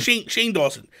Dawson. Shane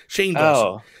Dawson. Shane Dawson.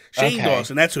 Oh, Shane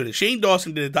Dawson, that's what it is. Shane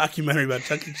Dawson did a documentary about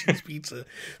Chuck E. Cheese pizza,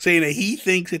 saying that he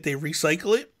thinks that they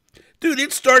recycle it. Dude,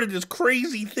 it started this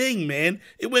crazy thing, man.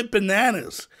 It went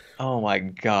bananas. Oh my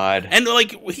God. And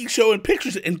like, he's showing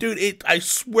pictures, and dude, I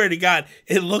swear to God,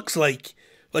 it looks like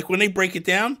when they break it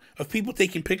down of people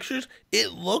taking pictures,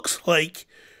 it looks like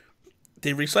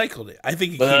they recycled it. I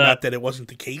think it came out that it wasn't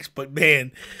the case, but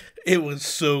man, it was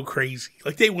so crazy.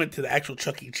 Like, they went to the actual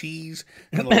Chuck E. Cheese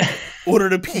and like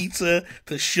ordered a pizza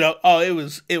to show. Oh, it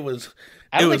was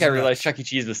I It don't was think I nuts. realized Chuck E.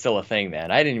 Cheese was still a thing,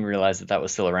 man. I didn't even realize that that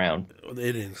was still around.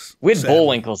 It is. We had sadly.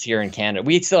 Bullwinkles here in Canada.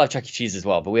 We still have Chuck E. Cheese as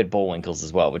well, but we had Bullwinkles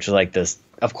as well, which is like this,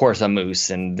 of course, a moose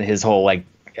and his whole like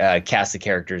cast of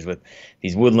characters with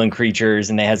these woodland creatures,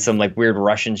 and they had some like weird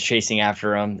Russians chasing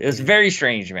after him. It was very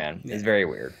strange, man. It was very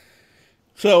weird.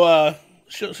 So,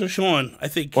 so Sean, I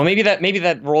think. Well, maybe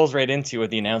that rolls right into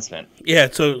with the announcement. Yeah.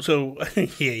 So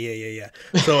yeah.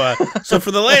 So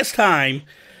for the last time,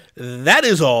 that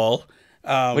is all.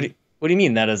 What do you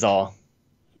mean that is all?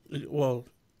 Well,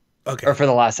 okay. Or for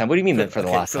the last time? What do you mean that for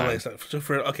the last time?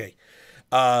 Okay.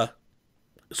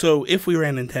 So if we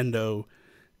ran Nintendo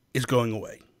is going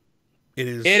away. It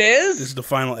is. It is. This is the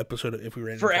final episode of If We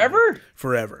Ran Forever. Nintendo.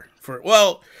 Forever.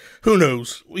 Well, who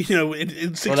knows?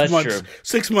 In 6 months, true.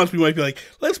 6 months we might be like,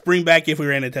 let's bring back If We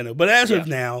Ran Nintendo. But as of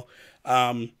now,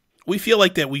 we feel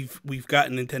like that we've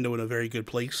gotten Nintendo in a very good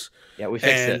place. Yeah, we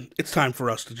fixed it. It's time for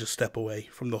us to just step away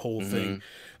from the whole thing.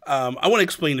 I want to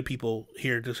explain to people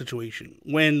here the situation.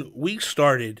 When we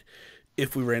started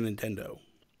If We Ran Nintendo,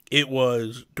 it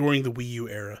was during the Wii U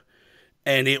era,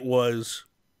 and it was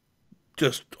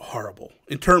just horrible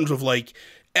in terms of like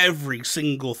every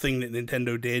single thing that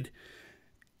Nintendo did.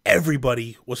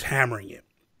 Everybody was hammering it.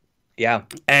 Yeah.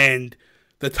 And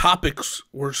the topics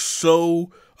were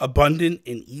so abundant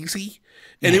and easy.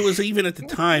 And it was even at the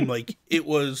time, like, it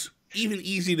was even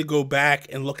easy to go back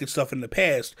and look at stuff in the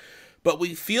past. But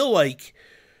we feel like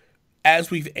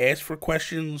as we've asked for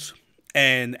questions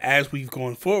and as we've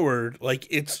gone forward, like,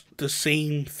 it's the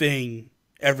same thing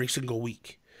every single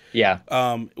week. Yeah.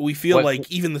 We feel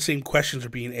like even the same questions are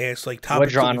being asked. Like,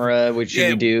 topics. What genre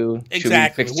should we do?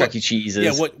 Exactly. Should we fix Chuck E. Cheese's?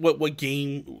 Yeah. What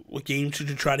game should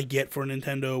you try to get for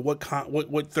Nintendo?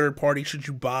 What third party should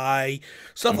you buy?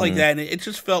 Stuff like that. And it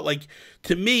just felt like,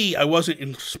 to me, I wasn't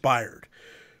inspired.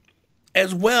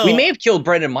 As well, we may have killed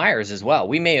Brendan Myers as well.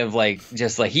 We may have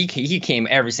he came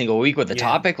every single week with a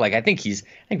topic. Like I think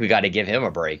we got to give him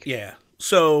a break. Yeah.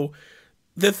 So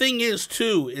the thing is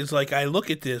too is like I look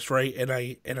at this right and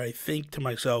I think to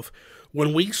myself,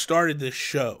 when we started this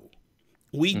show,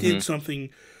 we did something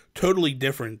totally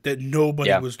different that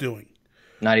nobody was doing.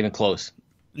 Not even close.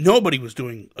 Nobody was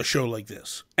doing a show like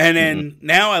this. And then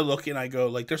now I look and I go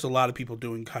like, there's a lot of people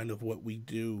doing kind of what we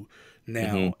do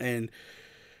now, and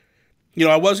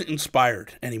I wasn't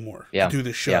inspired anymore to do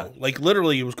this show. Yeah. Like,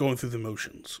 literally, it was going through the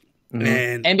motions.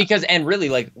 And really,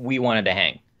 like, we wanted to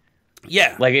hang.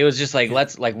 Yeah. Like, it was just like,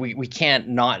 we can't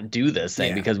not do this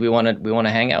thing because we want to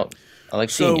hang out. I like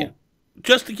seeing you.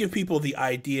 Just to give people the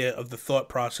idea of the thought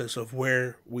process of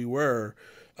where we were,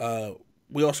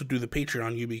 we also do the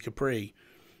Patreon Yumi Capri.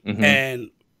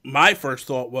 And my first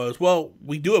thought was, well,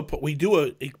 we do a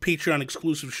Patreon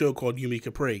exclusive show called Yumi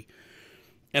Capri.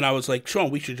 And I was like,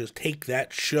 Sean, we should just take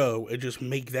that show and just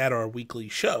make that our weekly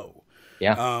show.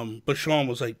 Yeah. But Sean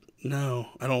was like, no,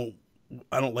 I don't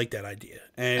like that idea.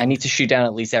 And I need to shoot down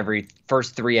at least every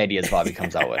first 3 ideas Bobby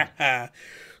comes out with.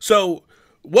 So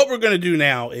what we're going to do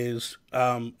now is,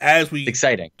 as we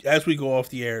go off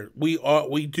the air,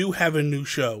 we do have a new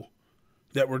show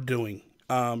that we're doing.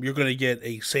 You're going to get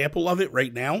a sample of it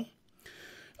right now.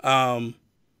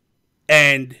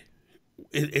 And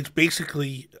it's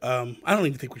basically, I don't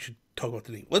even think we should talk about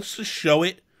the name. Let's just show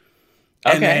it.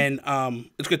 Okay. And then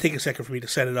it's going to take a second for me to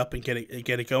set it up and get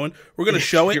it going. We're going to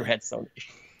show it. Your head, Sony.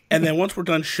 And then once we're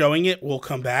done showing it, we'll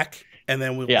come back and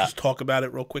then we'll just talk about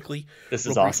it real quickly. This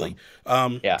is awesome.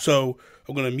 So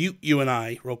I'm going to mute you and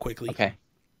I real quickly. Okay.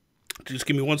 Just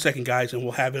give me 1 second, guys, and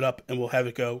we'll have it up and we'll have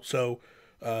it go. So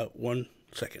 1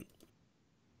 second.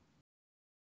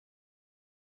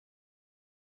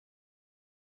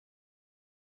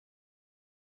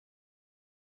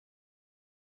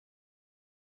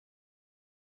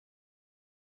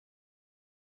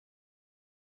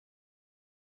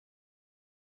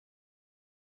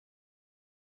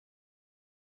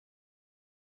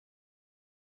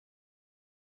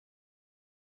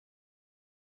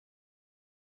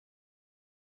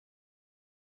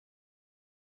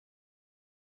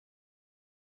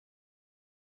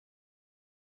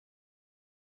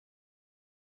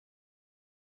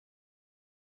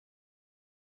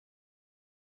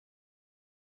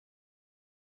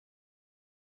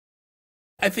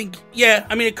 I think,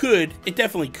 it could. It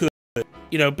definitely could.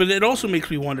 But it also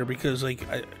makes me wonder because, like,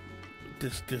 I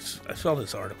saw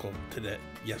this article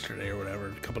yesterday or whatever,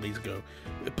 a couple days ago.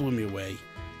 It blew me away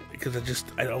because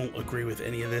I don't agree with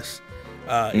any of this.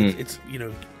 It's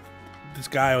this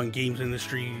guy on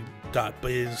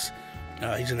GamesIndustry.biz,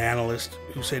 he's an analyst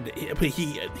who said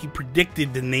he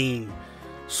predicted the name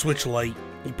Switch Lite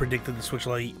He predicted the Switch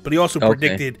Lite, but he also Okay.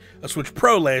 predicted a Switch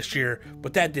Pro last year,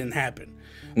 but that didn't happen.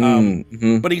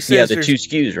 But he says Yeah, the there's 2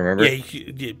 SKUs, remember?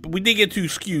 yeah, but we did get 2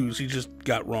 SKUs. He just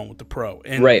got wrong with the Pro,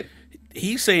 and Right.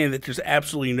 he's saying that there's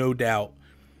absolutely no doubt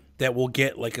that we'll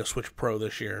get like a Switch Pro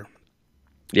this year.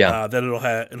 Yeah. That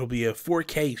it'll be a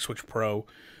 4K Switch Pro.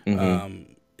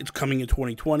 It's coming in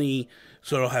 2020,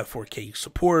 so it'll have 4K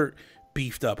support,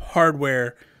 beefed up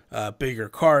hardware, bigger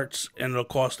carts, and it'll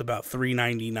cost about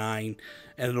 $399,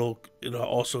 and it'll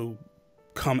also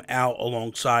come out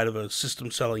alongside of a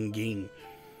system selling game.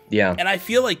 Yeah. And I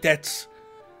feel like that's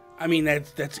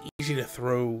easy to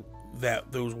throw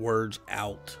those words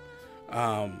out,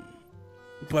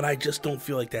 but I just don't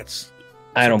feel like that's.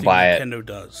 I don't buy it. Nintendo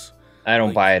does. I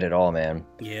don't buy it at all, man.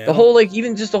 Yeah. The whole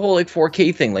even just the whole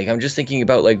 4K thing. Like I'm just thinking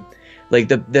about like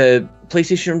the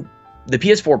PlayStation, the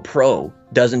PS4 Pro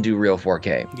doesn't do real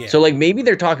 4K. Yeah. So like maybe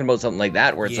they're talking about something like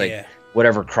that where it's Yeah. like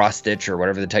whatever cross stitch or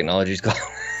whatever the technology's called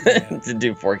to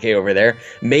do 4K over there.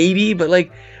 Maybe, but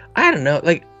like I don't know.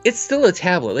 Like it's still a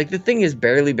tablet. Like the thing is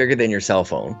barely bigger than your cell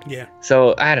phone. Yeah.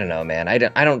 So I don't know, man. I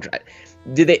don't.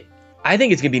 Do they? I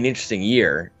think it's gonna be an interesting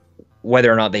year,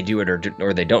 whether or not they do it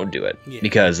or they don't do it,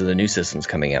 because of the new systems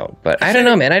coming out. But I don't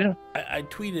know, man. I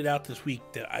tweeted out this week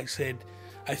that I said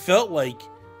I felt like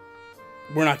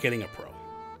we're not getting a Pro.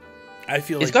 I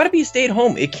feel it's like got to be a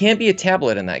stay-at-home. It can't be a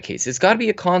tablet in that case. It's got to be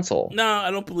a console. No, I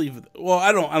don't believe it. Well,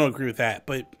 I don't agree with that.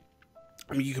 But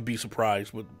I mean, you could be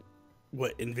surprised with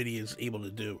what Nvidia is able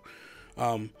to do.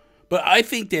 But I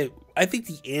think the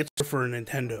answer for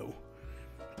Nintendo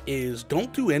is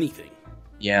don't do anything.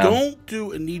 Yeah. Don't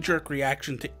do a knee-jerk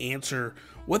reaction to answer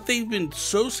what they've been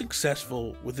so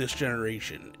successful with this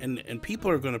generation. And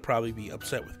people are going to probably be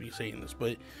upset with me saying this,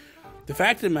 but the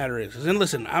fact of the matter is, and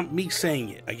listen, me saying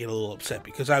it, I get a little upset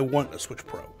because I want a Switch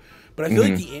Pro. But I feel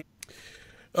like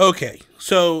okay,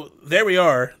 so there we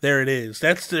are. There it is.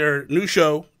 That's their new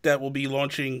show that will be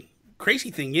launching.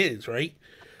 Crazy thing is, right?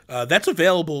 That's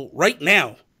available right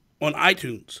now on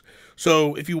iTunes.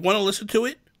 So if you want to listen to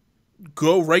it,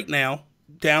 go right now,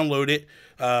 download it.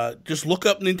 Just look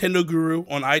up Nintendo Guru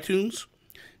on iTunes,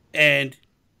 and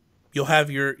you'll have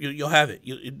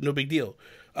it. No big deal.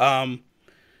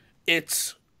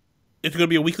 It's going to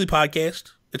be a weekly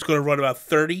podcast. It's going to run about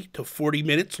 30 to 40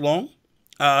 minutes long.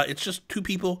 It's just 2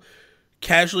 people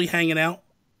casually hanging out,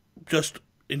 just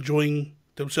enjoying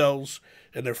themselves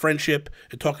and their friendship,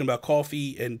 and talking about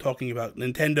coffee and talking about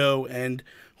Nintendo and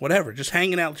whatever. Just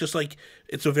hanging out, just like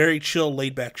it's a very chill,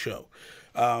 laid back show.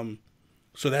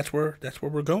 So that's where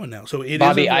we're going now. So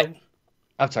Bobby, I'm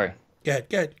sorry. Go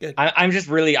ahead.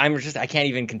 I can't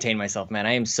even contain myself, man.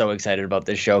 I am so excited about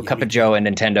this show. Cup of Joe and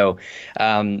Nintendo.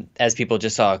 As people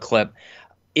just saw a clip,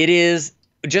 it is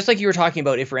just like you were talking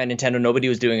about. If we're at Nintendo, nobody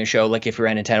was doing a show like If We're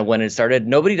at Nintendo when it started.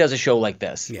 Nobody does a show like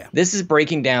this. Yeah. This is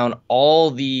breaking down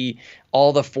all the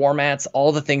formats,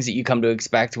 all the things that you come to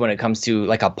expect when it comes to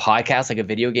like a podcast, like a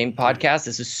video game podcast.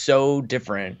 This is so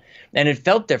different, and it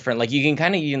felt different. Like you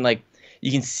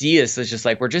can see us. It's just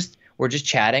like we're just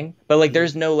chatting, but like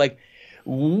there's no like,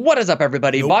 what is up,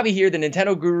 everybody? Nope. Bobby here, the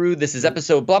Nintendo Guru. This is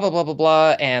episode blah blah blah blah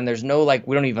blah, and there's no like,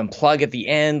 we don't even plug at the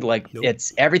end. Like nope.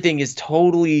 It's everything is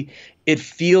totally. It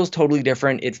feels totally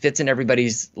different. It fits in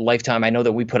everybody's lifetime. I know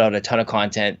that we put out a ton of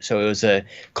content, so it was a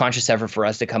conscious effort for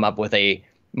us to come up with a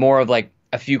more of like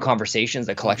a few conversations,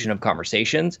 a collection of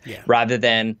conversations, rather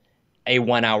than a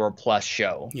 1 hour plus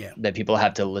show that people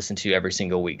have to listen to every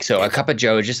single week. So a Cup of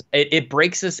Joe just it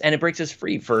breaks us, and it breaks us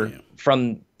free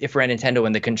from If We're at Nintendo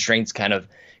and the constraints kind of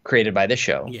created by this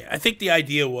show. Yeah, I think the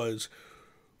idea was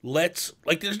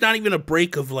there's not even a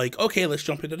break of like, okay, let's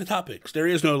jump into the topics. There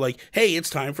is no like, hey, it's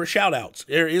time for shout outs.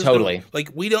 There is totally no,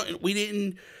 like we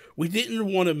didn't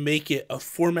want to make it a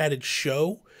formatted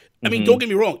show. I mean, don't get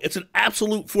me wrong, it's an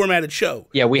absolute formatted show.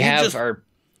 Yeah,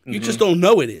 you just don't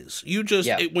know it is. You just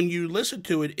when you listen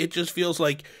to it, it just feels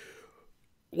like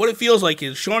what it feels like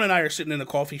is Sean and I are sitting in a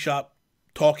coffee shop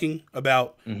talking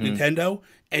about Nintendo,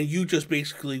 and you just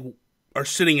basically are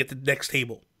sitting at the next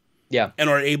table. Yeah. And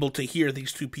are able to hear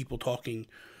these 2 people talking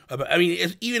about, I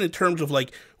mean, even in terms of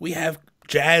like, we have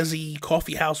jazzy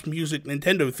coffee house music,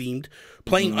 Nintendo themed,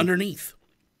 playing underneath.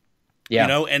 Yeah. You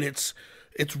know, and it's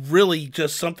really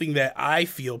just something that I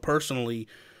feel personally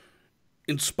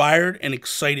inspired and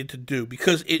excited to do,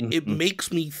 because it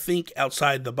makes me think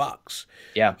outside the box.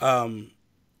 Yeah.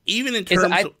 Even in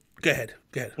terms of, go ahead.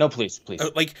 No, please.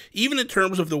 Like, even in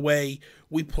terms of the way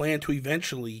we plan to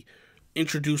eventually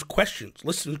introduce questions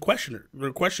from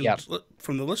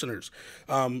the listeners.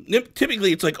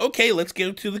 Typically it's like, okay, let's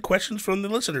go to the questions from the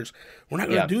listeners. We're not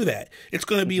going to do that. It's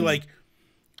going to be like,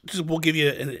 we'll give you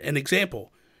an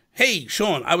example. Hey,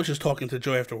 Sean, I was just talking to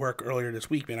Joe after work earlier this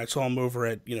week, man. I saw him over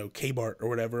at, K-Bart or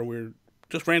whatever. We were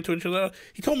just ran into each other.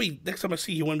 He told me next time I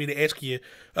see you, he wanted me to ask you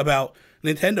about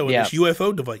Nintendo and Yeah. this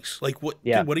UFO device. Like,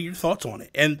 Yeah. dude, what are your thoughts on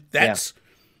it? And Yeah. that's,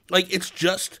 like, it's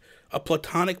just a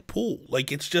platonic pool.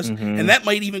 Like, it's just, Mm-hmm. and that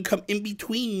might even come in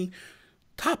between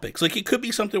topics. Like, it could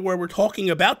be something where we're talking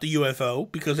about the UFO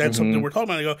because that's something Mm-hmm. we're talking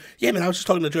about. And I go, yeah, man, I was just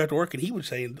talking to Joe after work and he was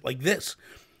saying, like, this.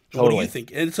 And what do you Totally.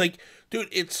 think? And it's like, dude,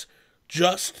 it's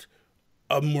just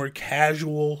a more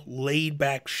casual, laid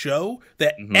back show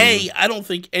that Mm-hmm. I don't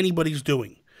think anybody's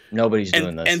doing. Nobody's And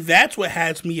doing this. and that's what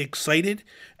has me excited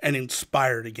and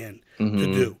inspired again to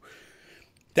Mm-hmm. do.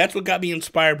 That's what got me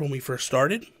inspired when we first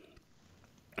started.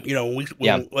 Yeah.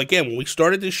 When we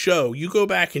started this show, you go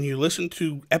back and you listen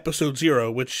to episode 0,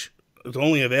 which is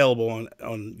only available on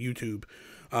YouTube.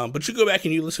 But you go back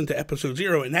and you listen to episode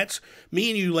 0, and that's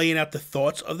me and you laying out the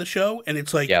thoughts of the show, and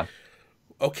it's like, Yeah.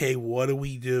 okay, what do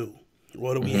we do?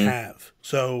 What do we Mm-hmm. have?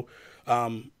 So,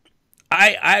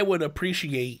 I would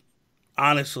appreciate,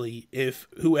 honestly, if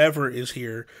whoever is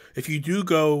here, if you do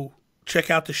go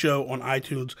check out the show on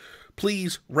iTunes,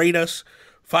 please rate us,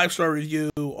 5-star review,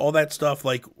 all that stuff.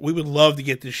 Like, we would love to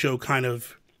get this show kind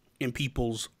of in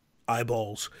people's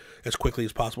eyeballs as quickly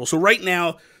as possible. So right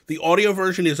now, the audio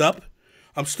version is up.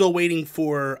 I'm still waiting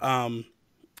for, and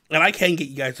I can get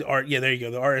you guys there you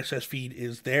go. The RSS feed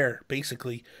is there,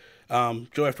 basically.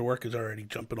 Joe after work is already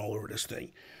jumping all over this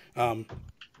thing.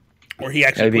 Or he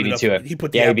actually He beat put me it up. to it. He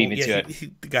put the Yeah, he Apple, beat me to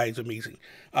it. The guy is amazing.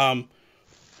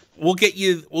 We'll get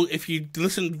you. Well, if you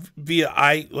listen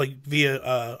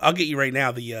I'll get you right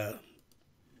now the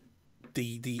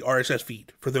RSS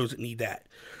feed for those that need that.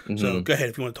 So go ahead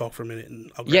if you want to talk for a minute,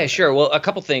 and I'll grab Yeah, that. sure. Well, a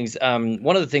couple things.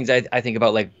 One of the things I think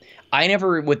about, like, I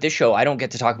never, with this show, I don't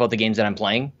get to talk about the games that I'm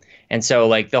playing. And so,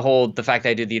 like, the fact that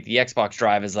I did the Xbox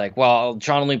Drive is like, well,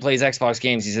 Sean only plays Xbox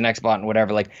games. He's an Xbot and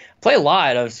whatever. Like, I play a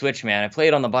lot of Switch, man. I play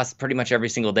it on the bus pretty much every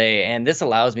single day. And this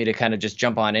allows me to kind of just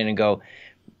jump on in and go,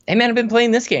 hey, man, I've been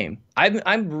playing this game.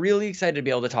 I'm really excited to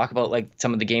be able to talk about, like,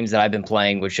 some of the games that I've been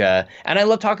playing, which, and I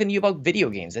love talking to you about video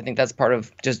games. I think that's part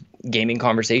of just gaming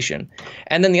conversation.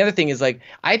 And then the other thing is, like,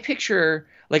 I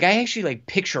actually, like,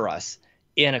 picture us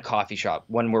in a coffee shop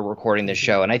when we're recording this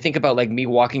show. And I think about, like, me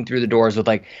walking through the doors with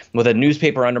a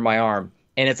newspaper under my arm,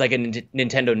 and it's like a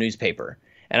Nintendo newspaper.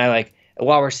 And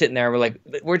while we're sitting there,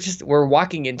 we're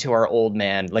walking into our old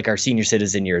man, like our senior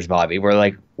citizen years, Bobby. We're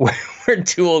like, we're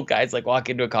two old guys, like, walk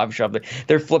into a coffee shop.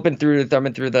 They're thumbing through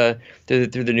the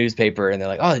newspaper, and they're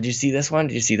like, oh, did you see this one?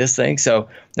 Did you see this thing? So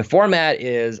the format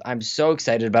is, I'm so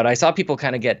excited about it. I saw people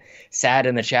kind of get sad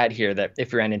in the chat here that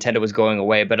If You're on Nintendo was going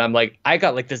away, but I'm like, I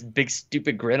got like this big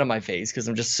stupid grin on my face because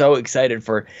I'm just so excited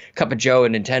for Cup of Joe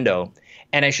and Nintendo.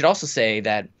 And I should also say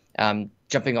that,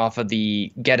 jumping off of the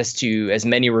get us to as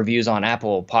many reviews on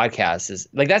Apple Podcasts is,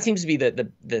 like, that seems to be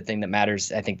the thing that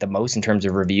matters, I think, the most in terms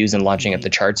of reviews and launching up the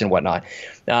charts and whatnot.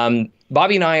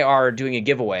 Bobby and I are doing a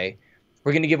giveaway.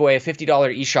 We're going to give away a $50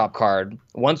 eShop card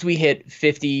once we hit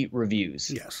 50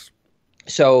 reviews. Yes.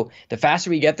 So the faster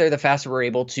we get there, the faster we're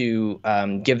able to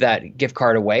give that gift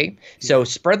card away. So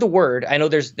spread the word. I know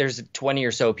there's 20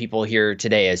 or so people here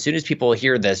today. As soon as people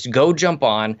hear this, go jump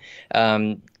on.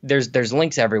 There's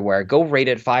links everywhere. Go rate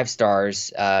it 5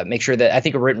 stars. Make sure that, I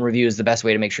think a written review is the best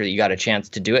way to make sure that you got a chance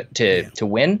to do it to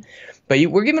win. But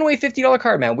we're giving away a $50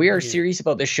 card, man. We are serious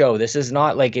about this show. This is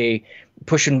not like a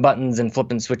pushing buttons and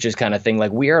flipping switches kind of thing.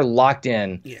 Like, we are locked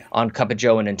in on Cup of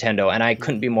Joe and Nintendo, and I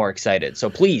couldn't be more excited. So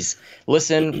please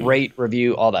listen, rate,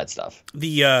 review, all that stuff.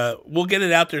 We'll get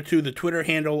it out there too. The Twitter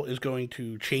handle is going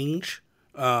to change.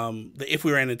 The If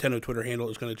We Were a Nintendo Twitter handle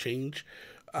is going to change.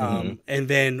 And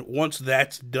then once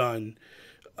that's done,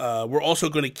 we're also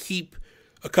going to keep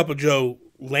a Cup of Joe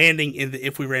landing in the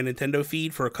If We Ran Nintendo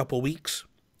feed for a couple weeks,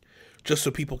 just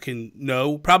so people can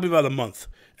know, probably about a month.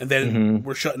 And then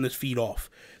we're shutting this feed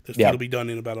off. This feed will be done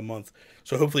in about a month.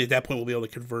 So hopefully at that point we'll be able to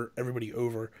convert everybody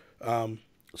over.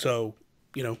 So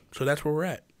that's where we're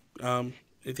at.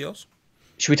 Anything else?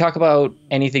 Should we talk about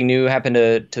anything new happened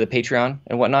to the Patreon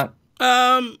and whatnot?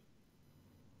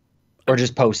 Or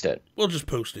just post it? We'll just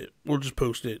post it.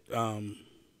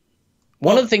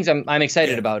 One of the things I'm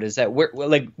excited about is that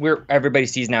we're everybody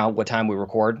sees now what time we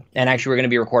record, and actually we're going to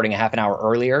be recording a half an hour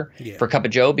earlier for Cup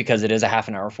of Joe because it is a half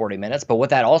an hour 40 minutes. But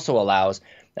what that also allows,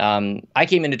 I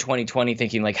came into 2020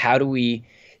 thinking, like, how do we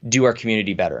do our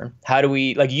community better? How do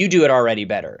we, like, you do it already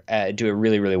better, do it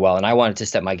really, really well, and I wanted to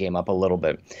step my game up a little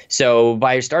bit. So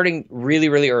by starting really,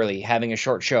 really early, having a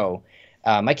short show,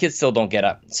 my kids still don't get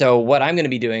up. So what I'm going to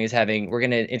be doing is we're going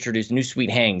to introduce new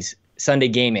Sweet Hangs Sunday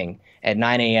gaming at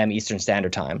 9 a.m. Eastern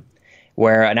Standard Time,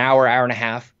 where an hour and a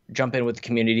half, jump in with the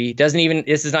community. This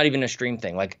is not even a stream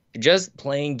thing. Like just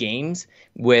playing games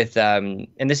with, and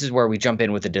this is where we jump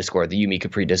in with the Discord, the Yumi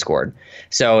Capri Discord.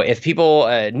 So if people,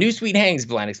 New Sweet Hangs,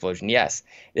 Blind Explosion, yes,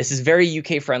 this is very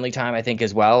UK friendly time, I think,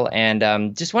 as well.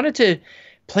 And just wanted to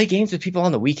play games with people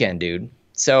on the weekend, dude.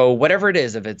 So whatever it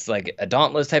is, if it's like a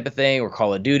Dauntless type of thing or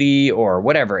Call of Duty or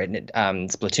whatever,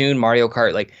 Splatoon, Mario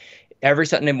Kart, like every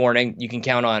Sunday morning, you can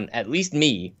count on at least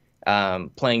me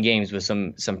playing games with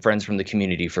some friends from the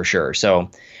community for sure. So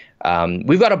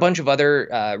we've got a bunch of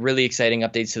other really exciting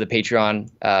updates to the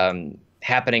Patreon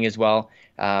happening as well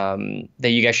that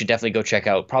you guys should definitely go check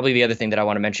out. Probably the other thing that I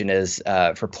want to mention is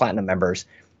for Platinum members,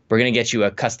 we're going to get you a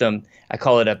custom, I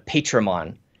call it a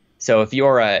Patreon. So if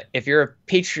you're a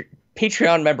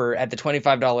Patreon member at the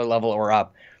 $25 level or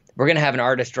up, we're going to have an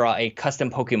artist draw a custom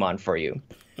Pokemon for you.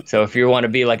 So if you want to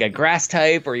be like a grass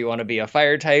type or you want to be a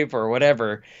fire type or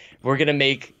whatever, we're going to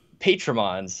make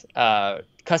Patreons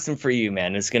custom for you,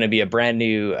 man. It's going to be a brand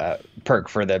new perk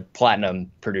for the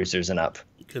platinum producers and up.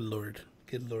 Good Lord.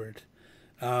 Good Lord.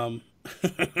 Oh,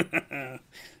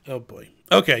 boy.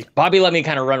 Okay. Bobby let me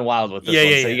kind of run wild with this one.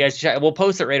 So yeah. you guys check. We'll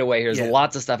post it right away. There's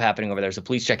lots of stuff happening over there. So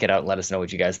please check it out and let us know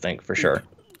what you guys think for sure.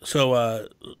 So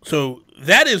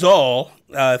that is all.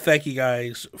 Thank you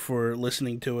guys for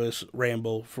listening to us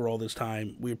ramble for all this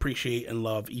time. We appreciate and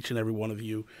love each and every one of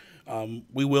you.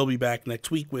 We will be back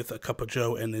next week with A Cup of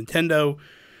Joe and Nintendo.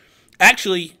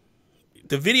 Actually,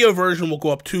 the video version will go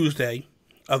up Tuesday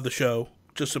of the show,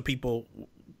 just so people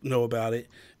know about it.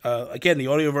 Again, the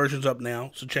audio version's up now,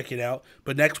 so check it out.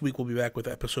 But next week we'll be back with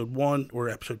episode 1, or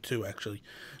episode 2, actually.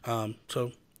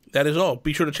 So that is all.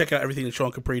 Be sure to check out everything that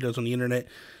Sean Capri does on the internet.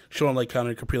 Sean like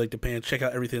Connor, Capri like the Pants. Check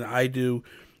out everything that I do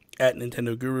at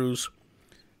Nintendo Gurus.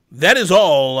 That is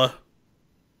all.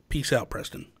 Peace out,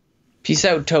 Preston. Peace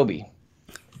out, Toby.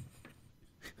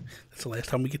 That's the last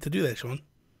time we get to do that, Sean.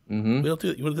 Mm-hmm. We don't do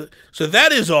it. You want to do it? So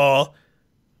that is all.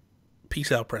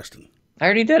 Peace out, Preston. I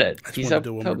already did it. I just want to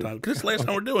do it one more time because it's the last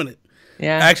time we're doing it.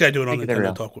 Yeah. Actually, I do it on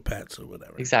Nintendo Talk with Pat, so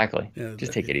whatever. Exactly. Yeah,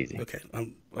 just take it easy. Okay. All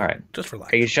right. Just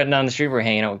relax. Are you shutting down the stream or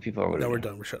hanging out with people or whatever? No, we're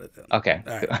done. We're shutting it down. Okay.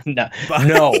 All right.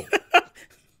 No.